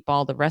fuel to keep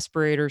all the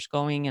respirators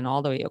going and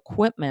all the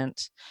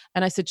equipment.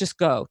 And I said, just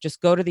go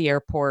to the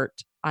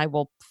airport. I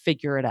will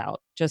figure it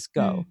out. Just Mm,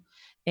 go.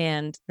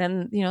 And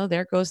then,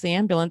 there goes the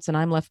ambulance and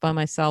I'm left by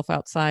myself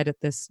outside at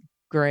this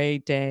gray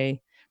day.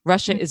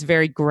 Russia mm. is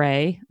very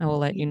gray. I will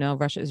let you know,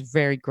 Russia is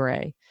very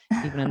gray,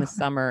 even in the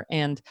summer.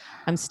 And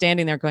I'm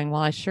standing there going,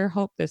 well, I sure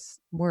hope this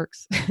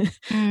works. But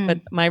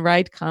Mm, my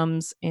ride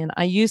comes and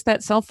I used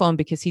that cell phone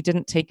because he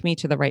didn't take me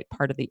to the right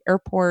part of the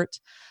airport.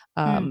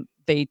 mm.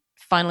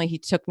 He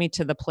took me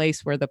to the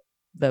place where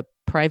the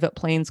private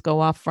planes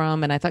go off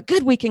from. And I thought,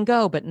 good, we can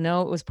go. But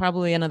no, it was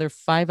probably another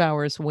 5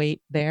 hours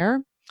wait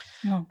there.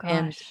 Oh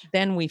And gosh.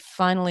 then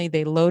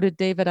they loaded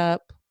David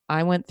up.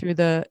 I went through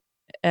the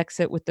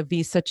exit with the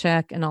visa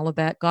check and all of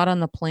that, got on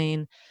the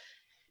plane,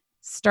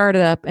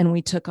 started up, and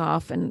we took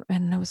off, and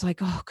I was like,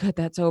 oh, good,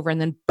 that's over.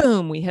 And then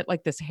boom, we hit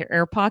like this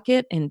air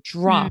pocket and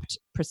dropped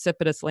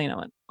precipitously. And I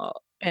went, oh.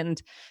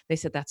 And they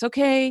said, that's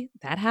okay.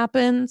 That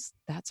happens.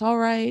 That's all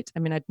right. I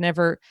mean, I'd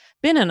never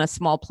been in a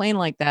small plane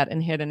like that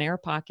and hit an air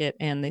pocket.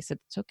 And they said,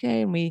 it's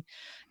okay. And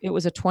it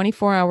was a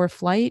 24-hour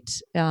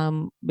flight.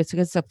 Because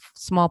it's a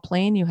small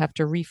plane, you have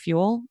to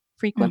refuel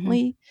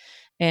frequently.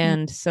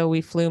 And so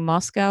we flew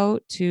Moscow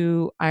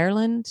to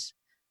Ireland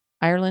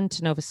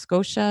to Nova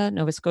Scotia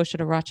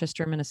to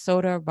Rochester,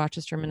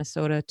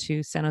 Minnesota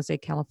to San Jose,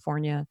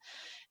 California.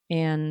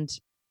 And,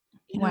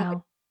 I've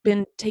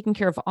been taking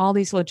care of all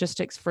these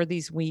logistics for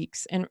these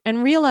weeks and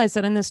realized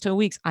that in this 2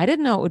 weeks, I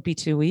didn't know it would be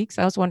 2 weeks.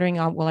 I was wondering,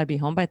 will I be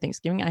home by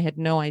Thanksgiving? I had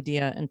no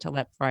idea until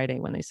that Friday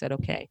when they said,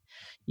 okay,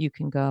 you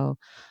can go.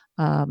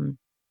 And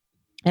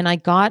I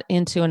got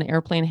into an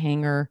airplane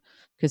hangar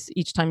because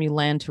each time you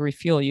land to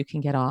refuel, you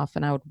can get off,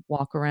 and I would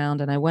walk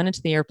around, and I went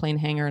into the airplane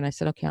hangar and I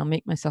said, okay, I'll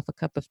make myself a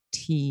cup of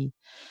tea.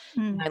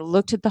 And I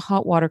looked at the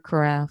hot water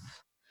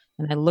carafe,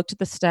 and I looked at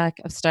the stack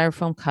of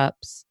styrofoam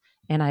cups,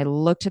 and I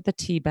looked at the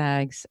tea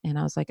bags, and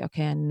I was like,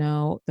 okay, I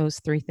know those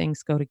three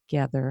things go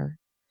together,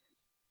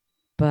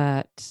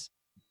 but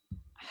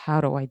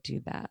how do I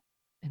do that?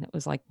 And it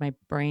was like my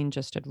brain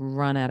just had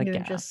run out of gas.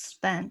 You're just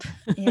spent.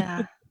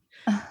 Yeah.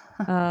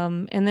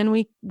 And then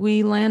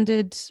we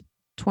landed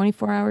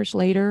 24 hours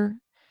later,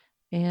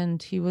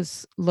 and he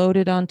was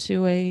loaded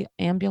onto a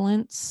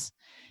ambulance.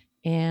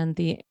 And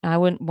I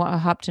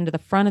hopped into the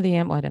front of the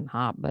ambulance. I didn't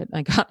hop, but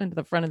I got into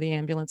the front of the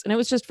ambulance, and it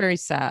was just very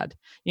sad,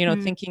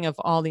 thinking of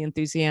all the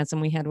enthusiasm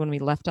we had when we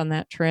left on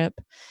that trip,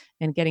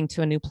 and getting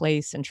to a new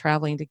place and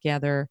traveling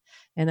together,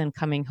 and then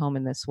coming home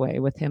in this way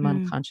with him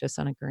unconscious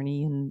on a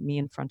gurney and me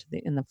in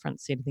the front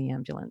seat of the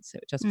ambulance.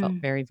 It just felt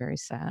very, very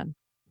sad.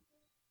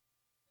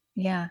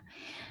 Yeah.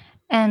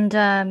 And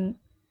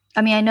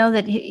I mean, I know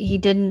that he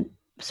didn't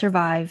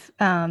survive.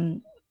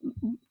 And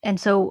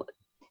so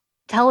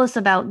tell us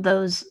about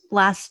those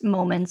last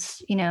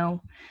moments,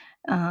 when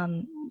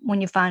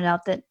you found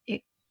out that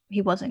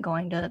he wasn't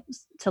going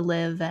to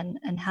live,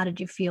 and how did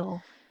you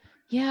feel?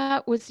 Yeah,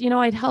 it was,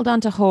 I'd held on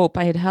to hope.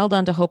 I had held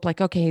on to hope, like,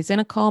 okay, he's in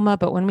a coma,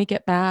 but when we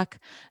get back,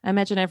 I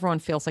imagine everyone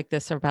feels like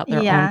this about their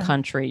own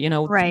country,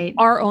 Right.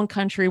 Our own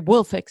country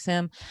will fix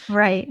him.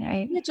 Right.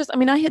 I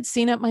had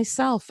seen it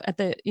myself at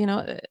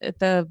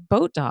the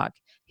boat dock.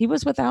 He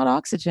was without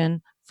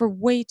oxygen for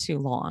way too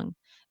long.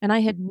 And I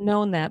had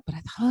known that, but I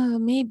thought, oh,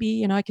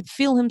 maybe, I could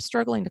feel him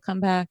struggling to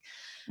come back.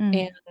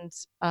 And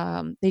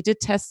they did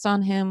tests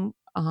on him,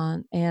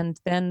 and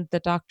then the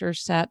doctor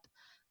sat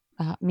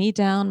me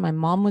down. My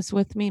mom was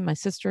with me. My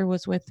sister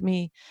was with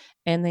me.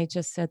 And they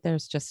just said,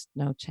 there's just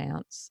no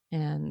chance.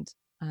 And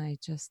I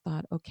just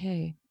thought,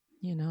 okay,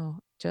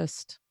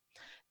 just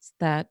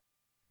that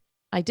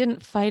I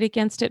didn't fight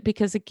against it,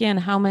 because again,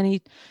 how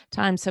many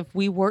times have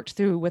we worked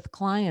through with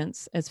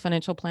clients as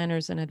financial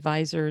planners and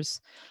advisors,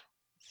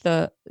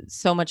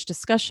 so much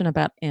discussion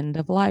about end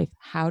of life.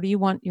 How do you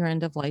want your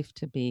end of life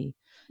to be?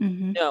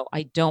 No,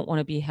 I don't want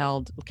to be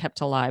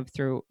kept alive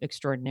through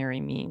extraordinary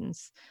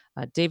means.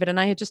 David and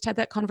I had just had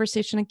that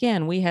conversation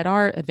again. We had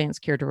our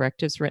advanced care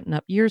directives written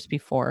up years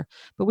before,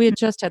 but we had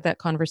just had that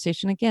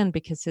conversation again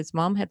because his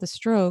mom had the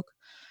stroke,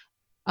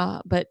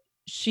 but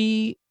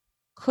she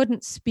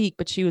couldn't speak,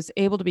 but she was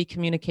able to be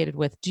communicated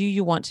with. Do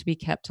you want to be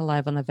kept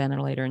alive on the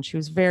ventilator? And she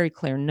was very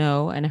clear,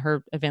 no. And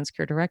her advanced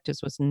care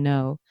directives was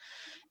no.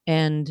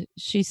 And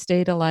she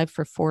stayed alive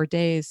for 4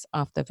 days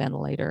off the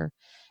ventilator.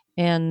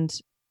 And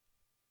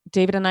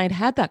David and I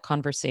had that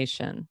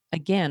conversation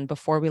again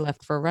before we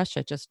left for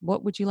Russia. Just,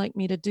 what would you like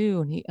me to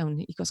do? And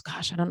he goes,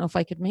 gosh, I don't know if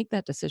I could make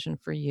that decision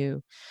for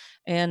you.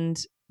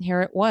 And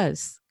here it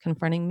was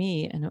confronting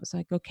me. And it was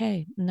like,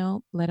 okay,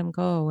 no, let him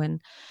go.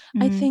 And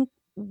I think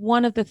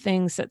one of the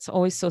things that's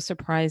always so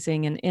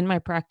surprising, and in my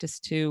practice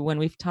too, when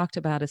we've talked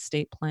about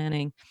estate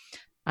planning,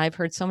 I've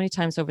heard so many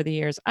times over the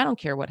years, I don't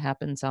care what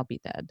happens, I'll be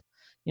dead.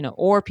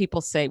 Or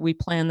people say, we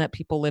plan that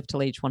people live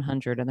till age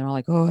 100, and they're all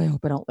like, oh, I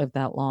hope I don't live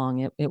that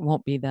long. It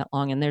won't be that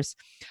long. And there's,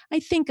 I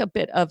think, a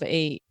bit of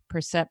a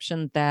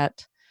perception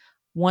that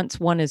once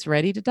one is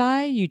ready to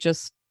die, you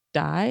just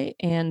die.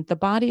 And the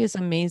body is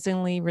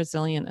amazingly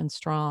resilient and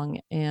strong.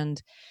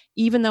 And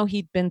even though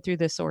he'd been through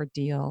this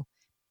ordeal,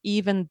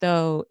 even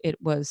though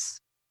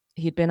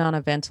he'd been on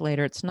a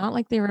ventilator, it's not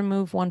like they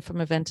remove one from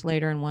a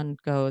ventilator and one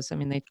goes. I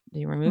mean,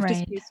 they removed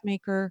his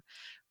pacemaker,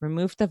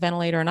 removed the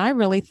ventilator. And I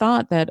really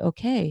thought that,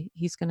 okay,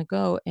 he's going to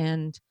go.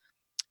 And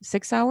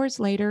 6 hours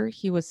later,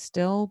 he was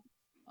still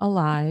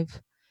alive.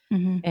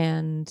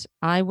 And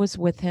I was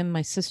with him.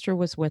 My sister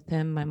was with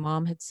him. My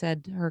mom had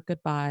said her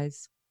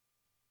goodbyes.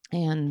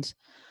 And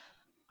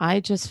I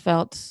just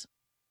felt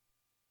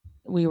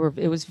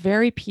it was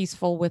very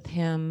peaceful with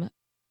him.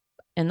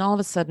 And all of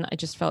a sudden, I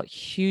just felt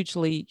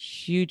hugely,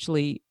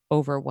 hugely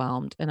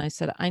overwhelmed. And I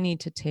said, I need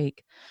to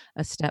take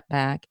a step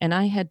back. And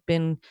I had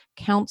been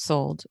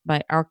counseled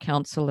by our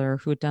counselor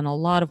who had done a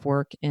lot of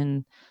work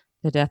in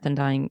the death and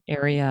dying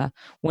area,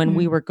 when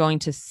we were going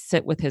to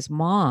sit with his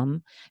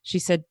mom, she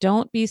said,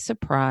 don't be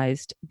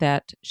surprised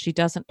that she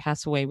doesn't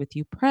pass away with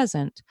you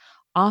present.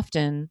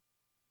 Often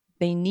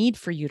they need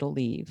for you to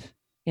leave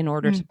in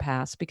order to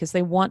pass because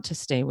they want to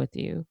stay with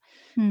you.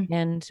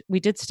 And we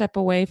did step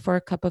away for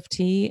a cup of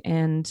tea,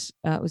 and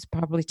it was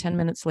probably 10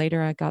 minutes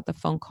later, I got the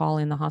phone call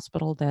in the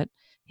hospital that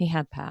he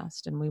had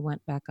passed, and we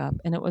went back up,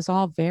 and it was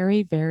all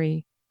very,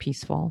 very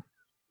peaceful.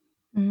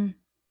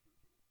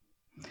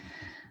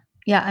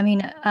 Yeah, I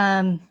mean,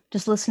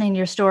 just listening to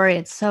your story,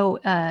 it's so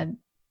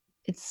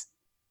it's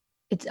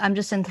I'm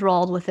just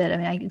enthralled with it. I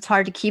mean, it's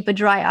hard to keep a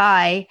dry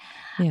eye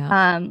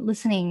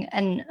listening,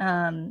 and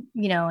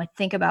I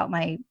think about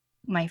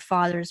my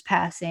father's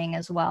passing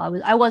as well.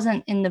 I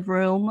wasn't in the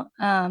room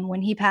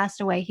when he passed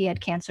away. He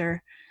had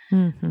cancer,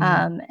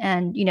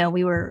 and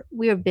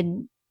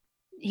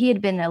he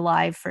had been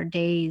alive for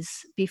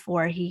days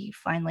before he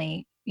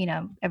finally,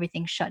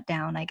 everything shut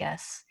down, I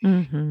guess.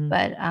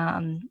 But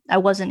I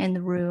wasn't in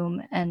the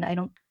room, and I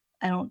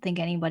don't think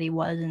anybody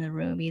was in the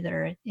room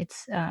either.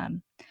 It's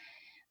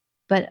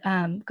but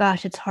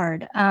gosh, it's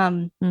hard.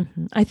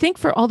 I think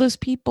for all those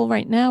people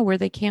right now where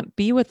they can't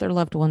be with their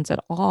loved ones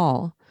at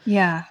all.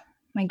 Yeah,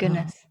 my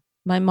goodness.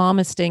 My mom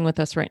is staying with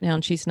us right now,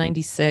 and she's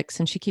 96,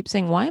 and she keeps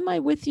saying, why am I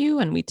with you?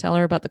 And we tell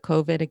her about the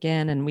COVID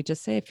again. And we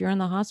just say, if you're in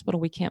the hospital,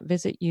 we can't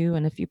visit you.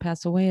 And if you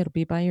pass away, it'll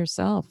be by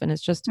yourself. And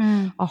it's just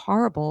I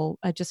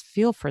just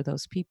feel for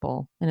those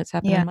people. And it's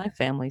happened in my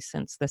family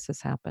since this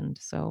has happened.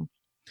 So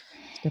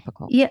it's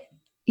difficult. Yeah.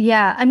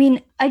 Yeah. I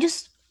mean, I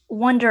just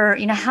wonder,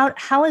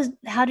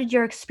 how did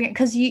your experience,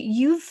 because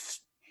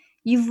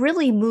you've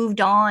really moved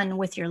on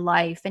with your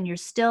life, and you're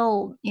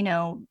still,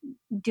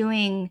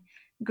 doing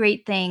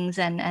great things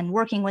and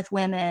working with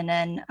women.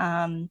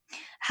 And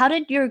how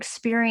did your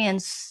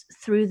experience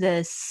through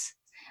this,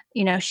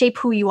 shape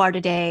who you are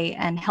today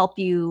and help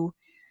you,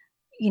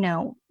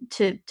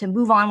 to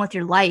move on with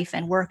your life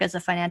and work as a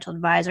financial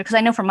advisor? Because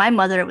I know for my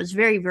mother, it was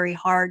very, very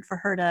hard for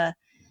her to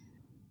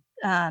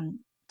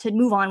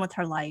move on with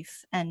her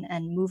life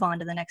and move on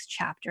to the next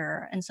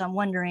chapter. And so I'm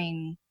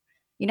wondering,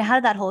 how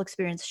did that whole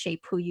experience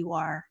shape who you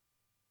are?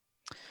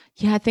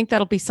 Yeah, I think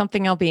that'll be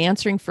something I'll be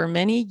answering for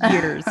many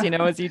years,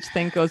 as each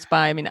thing goes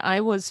by. I mean, I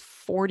was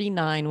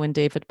 49 when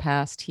David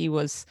passed. He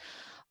was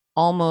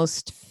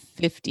almost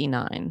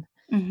 59.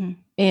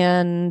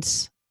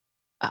 And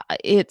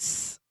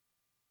it's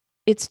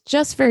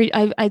just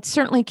I'd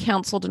certainly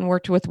counseled and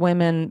worked with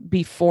women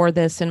before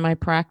this in my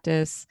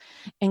practice,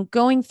 and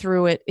going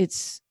through it,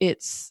 it's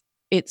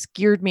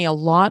geared me a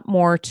lot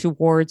more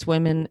towards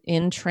women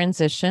in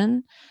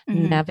transition,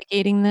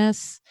 navigating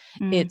this.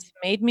 It's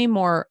made me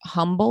more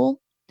humble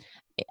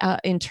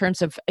in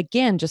terms of,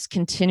 again, just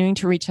continuing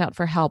to reach out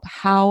for help,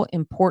 how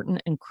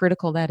important and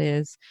critical that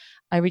is.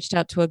 I reached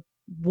out to a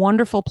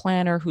wonderful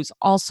planner who's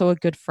also a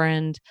good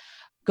friend,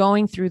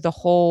 going through the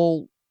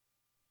whole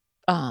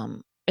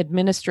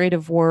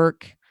administrative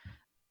work,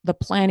 the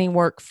planning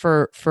work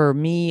for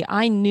me.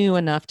 I knew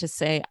enough to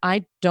say,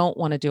 I don't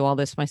want to do all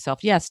this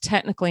myself. Yes,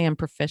 technically I'm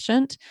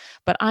proficient,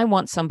 but I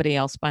want somebody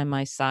else by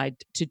my side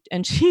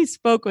and she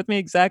spoke with me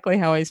exactly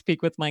how I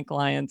speak with my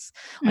clients.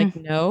 Like,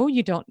 no,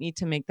 you don't need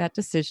to make that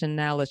decision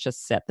now. Let's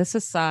just set this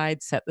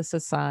aside,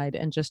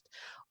 and just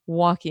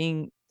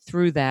walking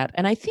through that.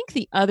 And I think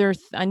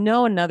I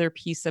know another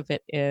piece of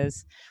it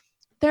is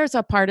there's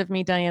a part of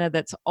me, Diana,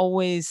 that's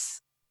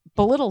always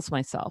belittles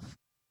myself,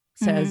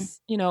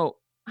 says,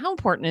 how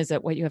important is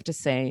it what you have to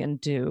say and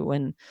do?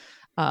 And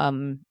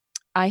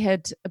I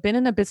had been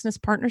in a business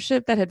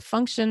partnership that had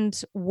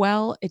functioned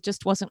well. It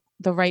just wasn't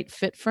the right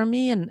fit for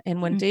me. And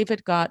when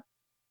David got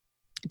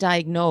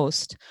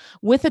diagnosed,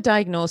 with a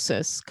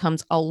diagnosis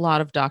comes a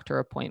lot of doctor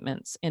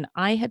appointments. And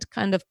I had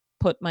kind of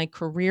put my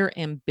career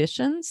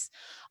ambitions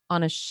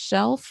on a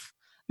shelf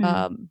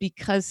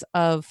because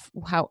of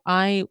how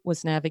I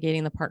was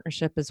navigating the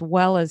partnership, as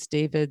well as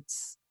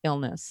David's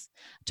illness.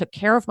 Took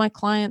care of my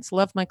clients,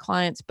 loved my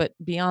clients, but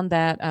beyond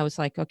that, I was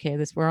like, okay,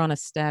 we're on a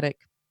static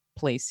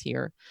place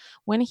here.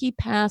 When he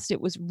passed, it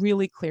was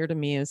really clear to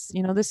me as,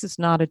 this is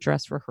not a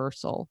dress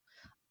rehearsal.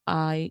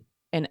 I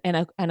don't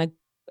know,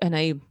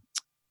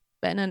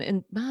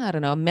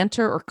 a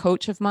mentor or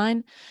coach of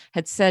mine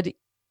had said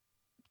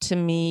to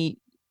me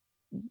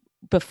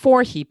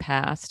before he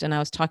passed, and I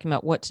was talking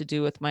about what to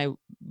do with my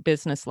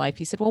business life,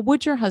 he said, well,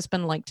 would your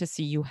husband like to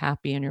see you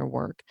happy in your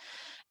work?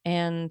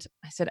 And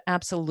I said,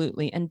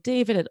 absolutely. And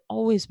David had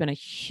always been a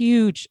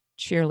huge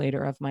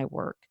cheerleader of my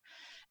work.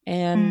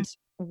 And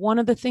one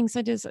of the things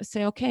I did is I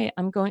say, okay,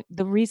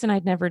 the reason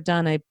I'd never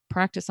done a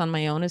practice on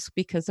my own is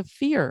because of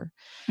fear.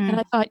 And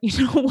I thought,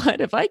 you know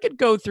what, if I could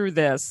go through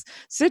this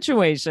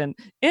situation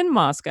in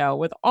Moscow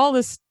with all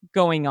this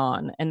going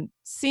on and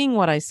seeing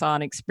what I saw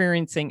and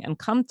experiencing and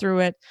come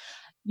through it,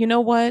 you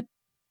know what,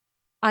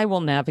 I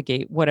will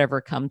navigate whatever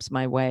comes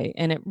my way.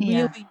 And it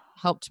really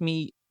helped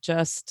me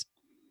just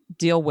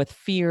deal with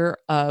fear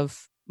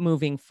of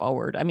moving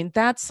forward. I mean,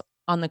 that's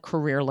on the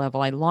career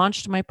level. I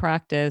launched my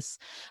practice.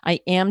 I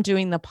am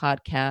doing the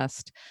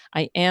podcast.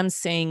 I am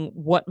saying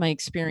what my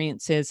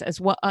experience is, as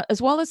well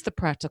as the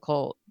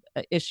practical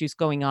issues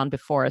going on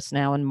before us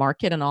now in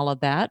market and all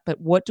of that.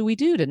 But what do we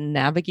do to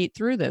navigate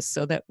through this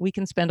so that we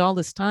can spend all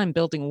this time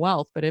building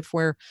wealth? But if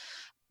we're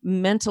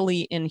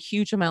mentally in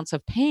huge amounts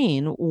of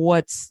pain,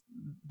 what's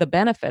the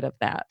benefit of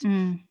that?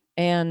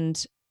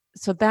 And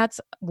so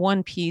that's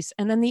one piece.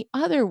 And then the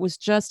other was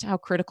just how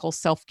critical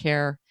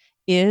self-care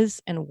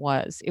is and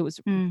was. It was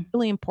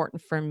really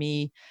important for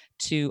me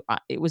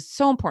it was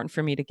so important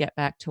for me to get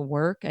back to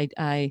work.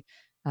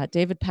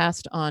 David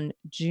passed on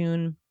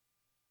June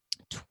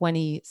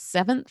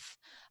 27th,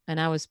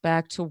 and I was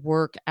back to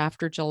work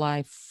after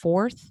July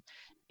 4th.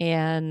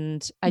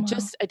 And I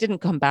didn't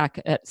come back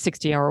at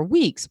 60-hour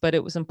weeks, but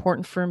it was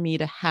important for me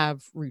to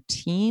have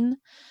routine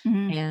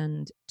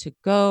and to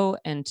go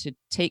and to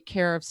take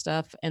care of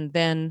stuff, and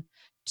then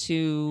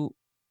to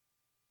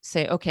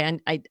say, okay,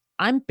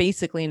 I'm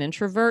basically an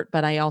introvert,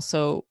 but I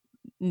also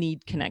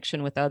need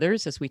connection with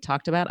others. As we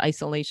talked about,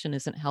 isolation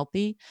isn't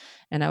healthy.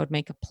 And I would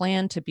make a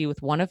plan to be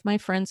with one of my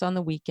friends on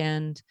the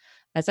weekend.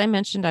 As I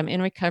mentioned, I'm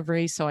in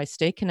recovery, so I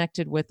stay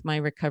connected with my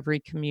recovery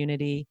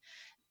community.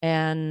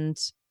 And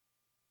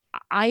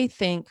I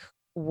think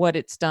what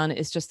it's done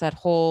is just that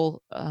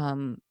whole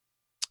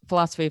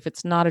philosophy, if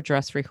it's not a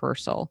dress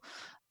rehearsal.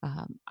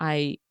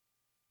 I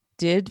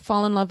did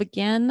fall in love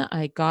again.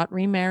 I got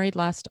remarried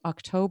last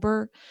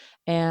October,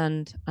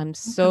 and I'm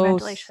so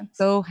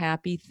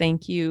happy.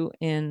 Thank you.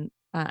 And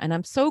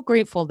I'm so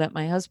grateful that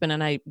my husband,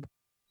 and I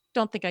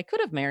don't think I could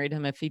have married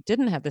him if he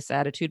didn't have this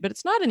attitude, but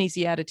it's not an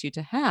easy attitude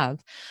to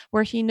have,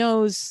 where he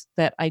knows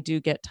that I do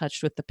get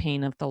touched with the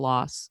pain of the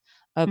loss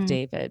of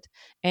David,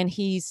 and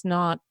he's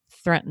not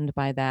threatened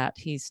by that.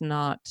 He's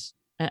not,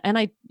 and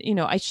I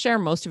share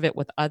most of it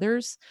with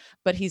others,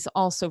 but he's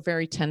also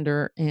very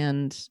tender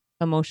and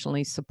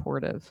emotionally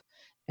supportive,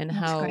 and That's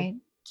how great.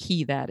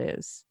 Key that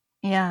is.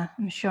 Yeah,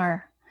 I'm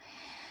sure.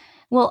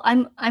 Well,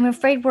 I'm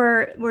afraid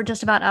we're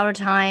just about out of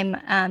time.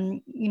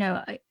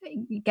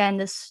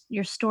 Again,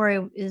 your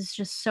story is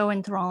just so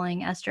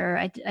enthralling, Esther.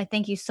 I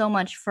thank you so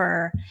much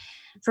for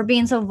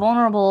being so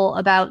vulnerable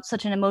about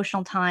such an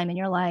emotional time in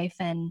your life,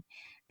 and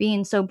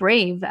being so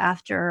brave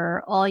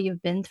after all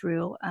you've been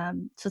through.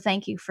 So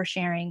thank you for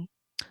sharing.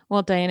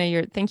 Well,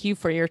 Diana, thank you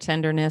for your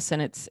tenderness.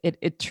 And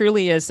it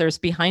truly is. There's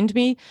behind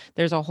me,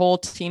 there's a whole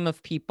team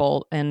of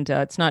people, and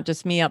it's not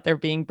just me out there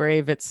being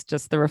brave. It's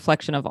just the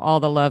reflection of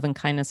all the love and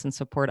kindness and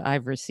support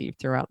I've received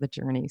throughout the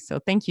journey. So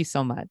thank you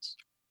so much.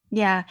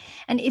 Yeah.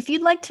 And if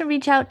you'd like to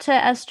reach out to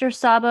Esther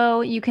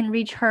Szabo, you can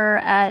reach her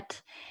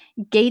at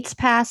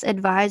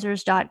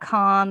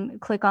gatespassadvisors.com.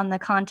 Click on the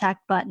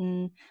contact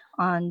button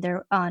on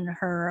her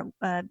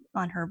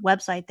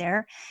website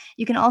there.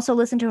 You can also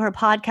listen to her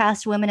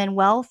podcast, Women in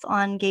Wealth,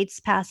 on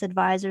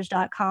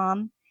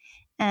gatespassadvisors.com.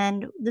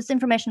 And this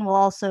information will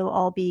also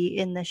all be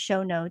in the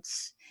show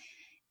notes.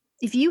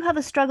 If you have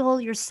a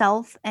struggle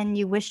yourself and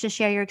you wish to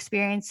share your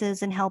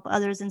experiences and help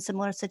others in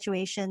similar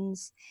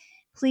situations,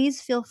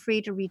 please feel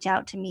free to reach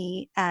out to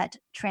me at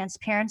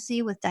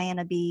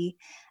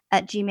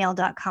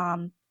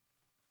transparencywithdianab@gmail.com.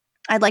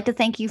 I'd like to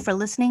thank you for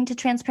listening to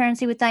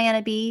Transparency with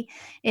Diana B.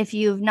 If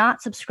you've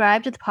not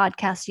subscribed to the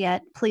podcast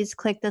yet, please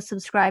click the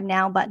subscribe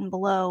now button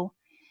below.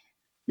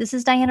 This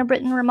is Diana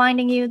Britton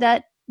reminding you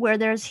that where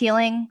there's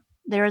healing,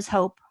 there is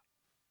hope.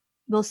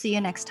 We'll see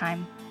you next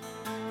time.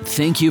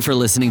 Thank you for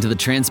listening to the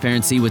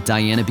Transparency with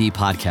Diana B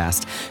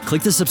podcast.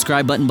 Click the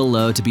subscribe button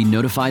below to be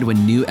notified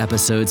when new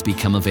episodes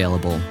become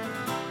available.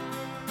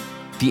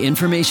 The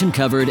information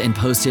covered and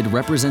posted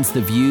represents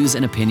the views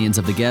and opinions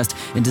of the guest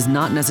and does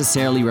not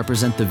necessarily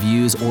represent the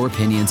views or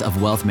opinions of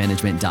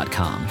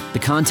wealthmanagement.com. The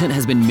content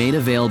has been made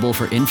available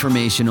for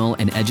informational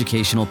and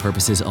educational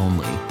purposes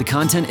only. The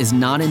content is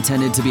not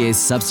intended to be a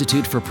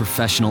substitute for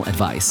professional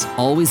advice.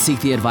 Always seek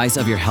the advice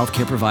of your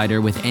healthcare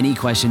provider with any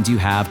questions you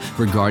have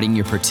regarding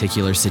your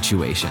particular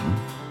situation.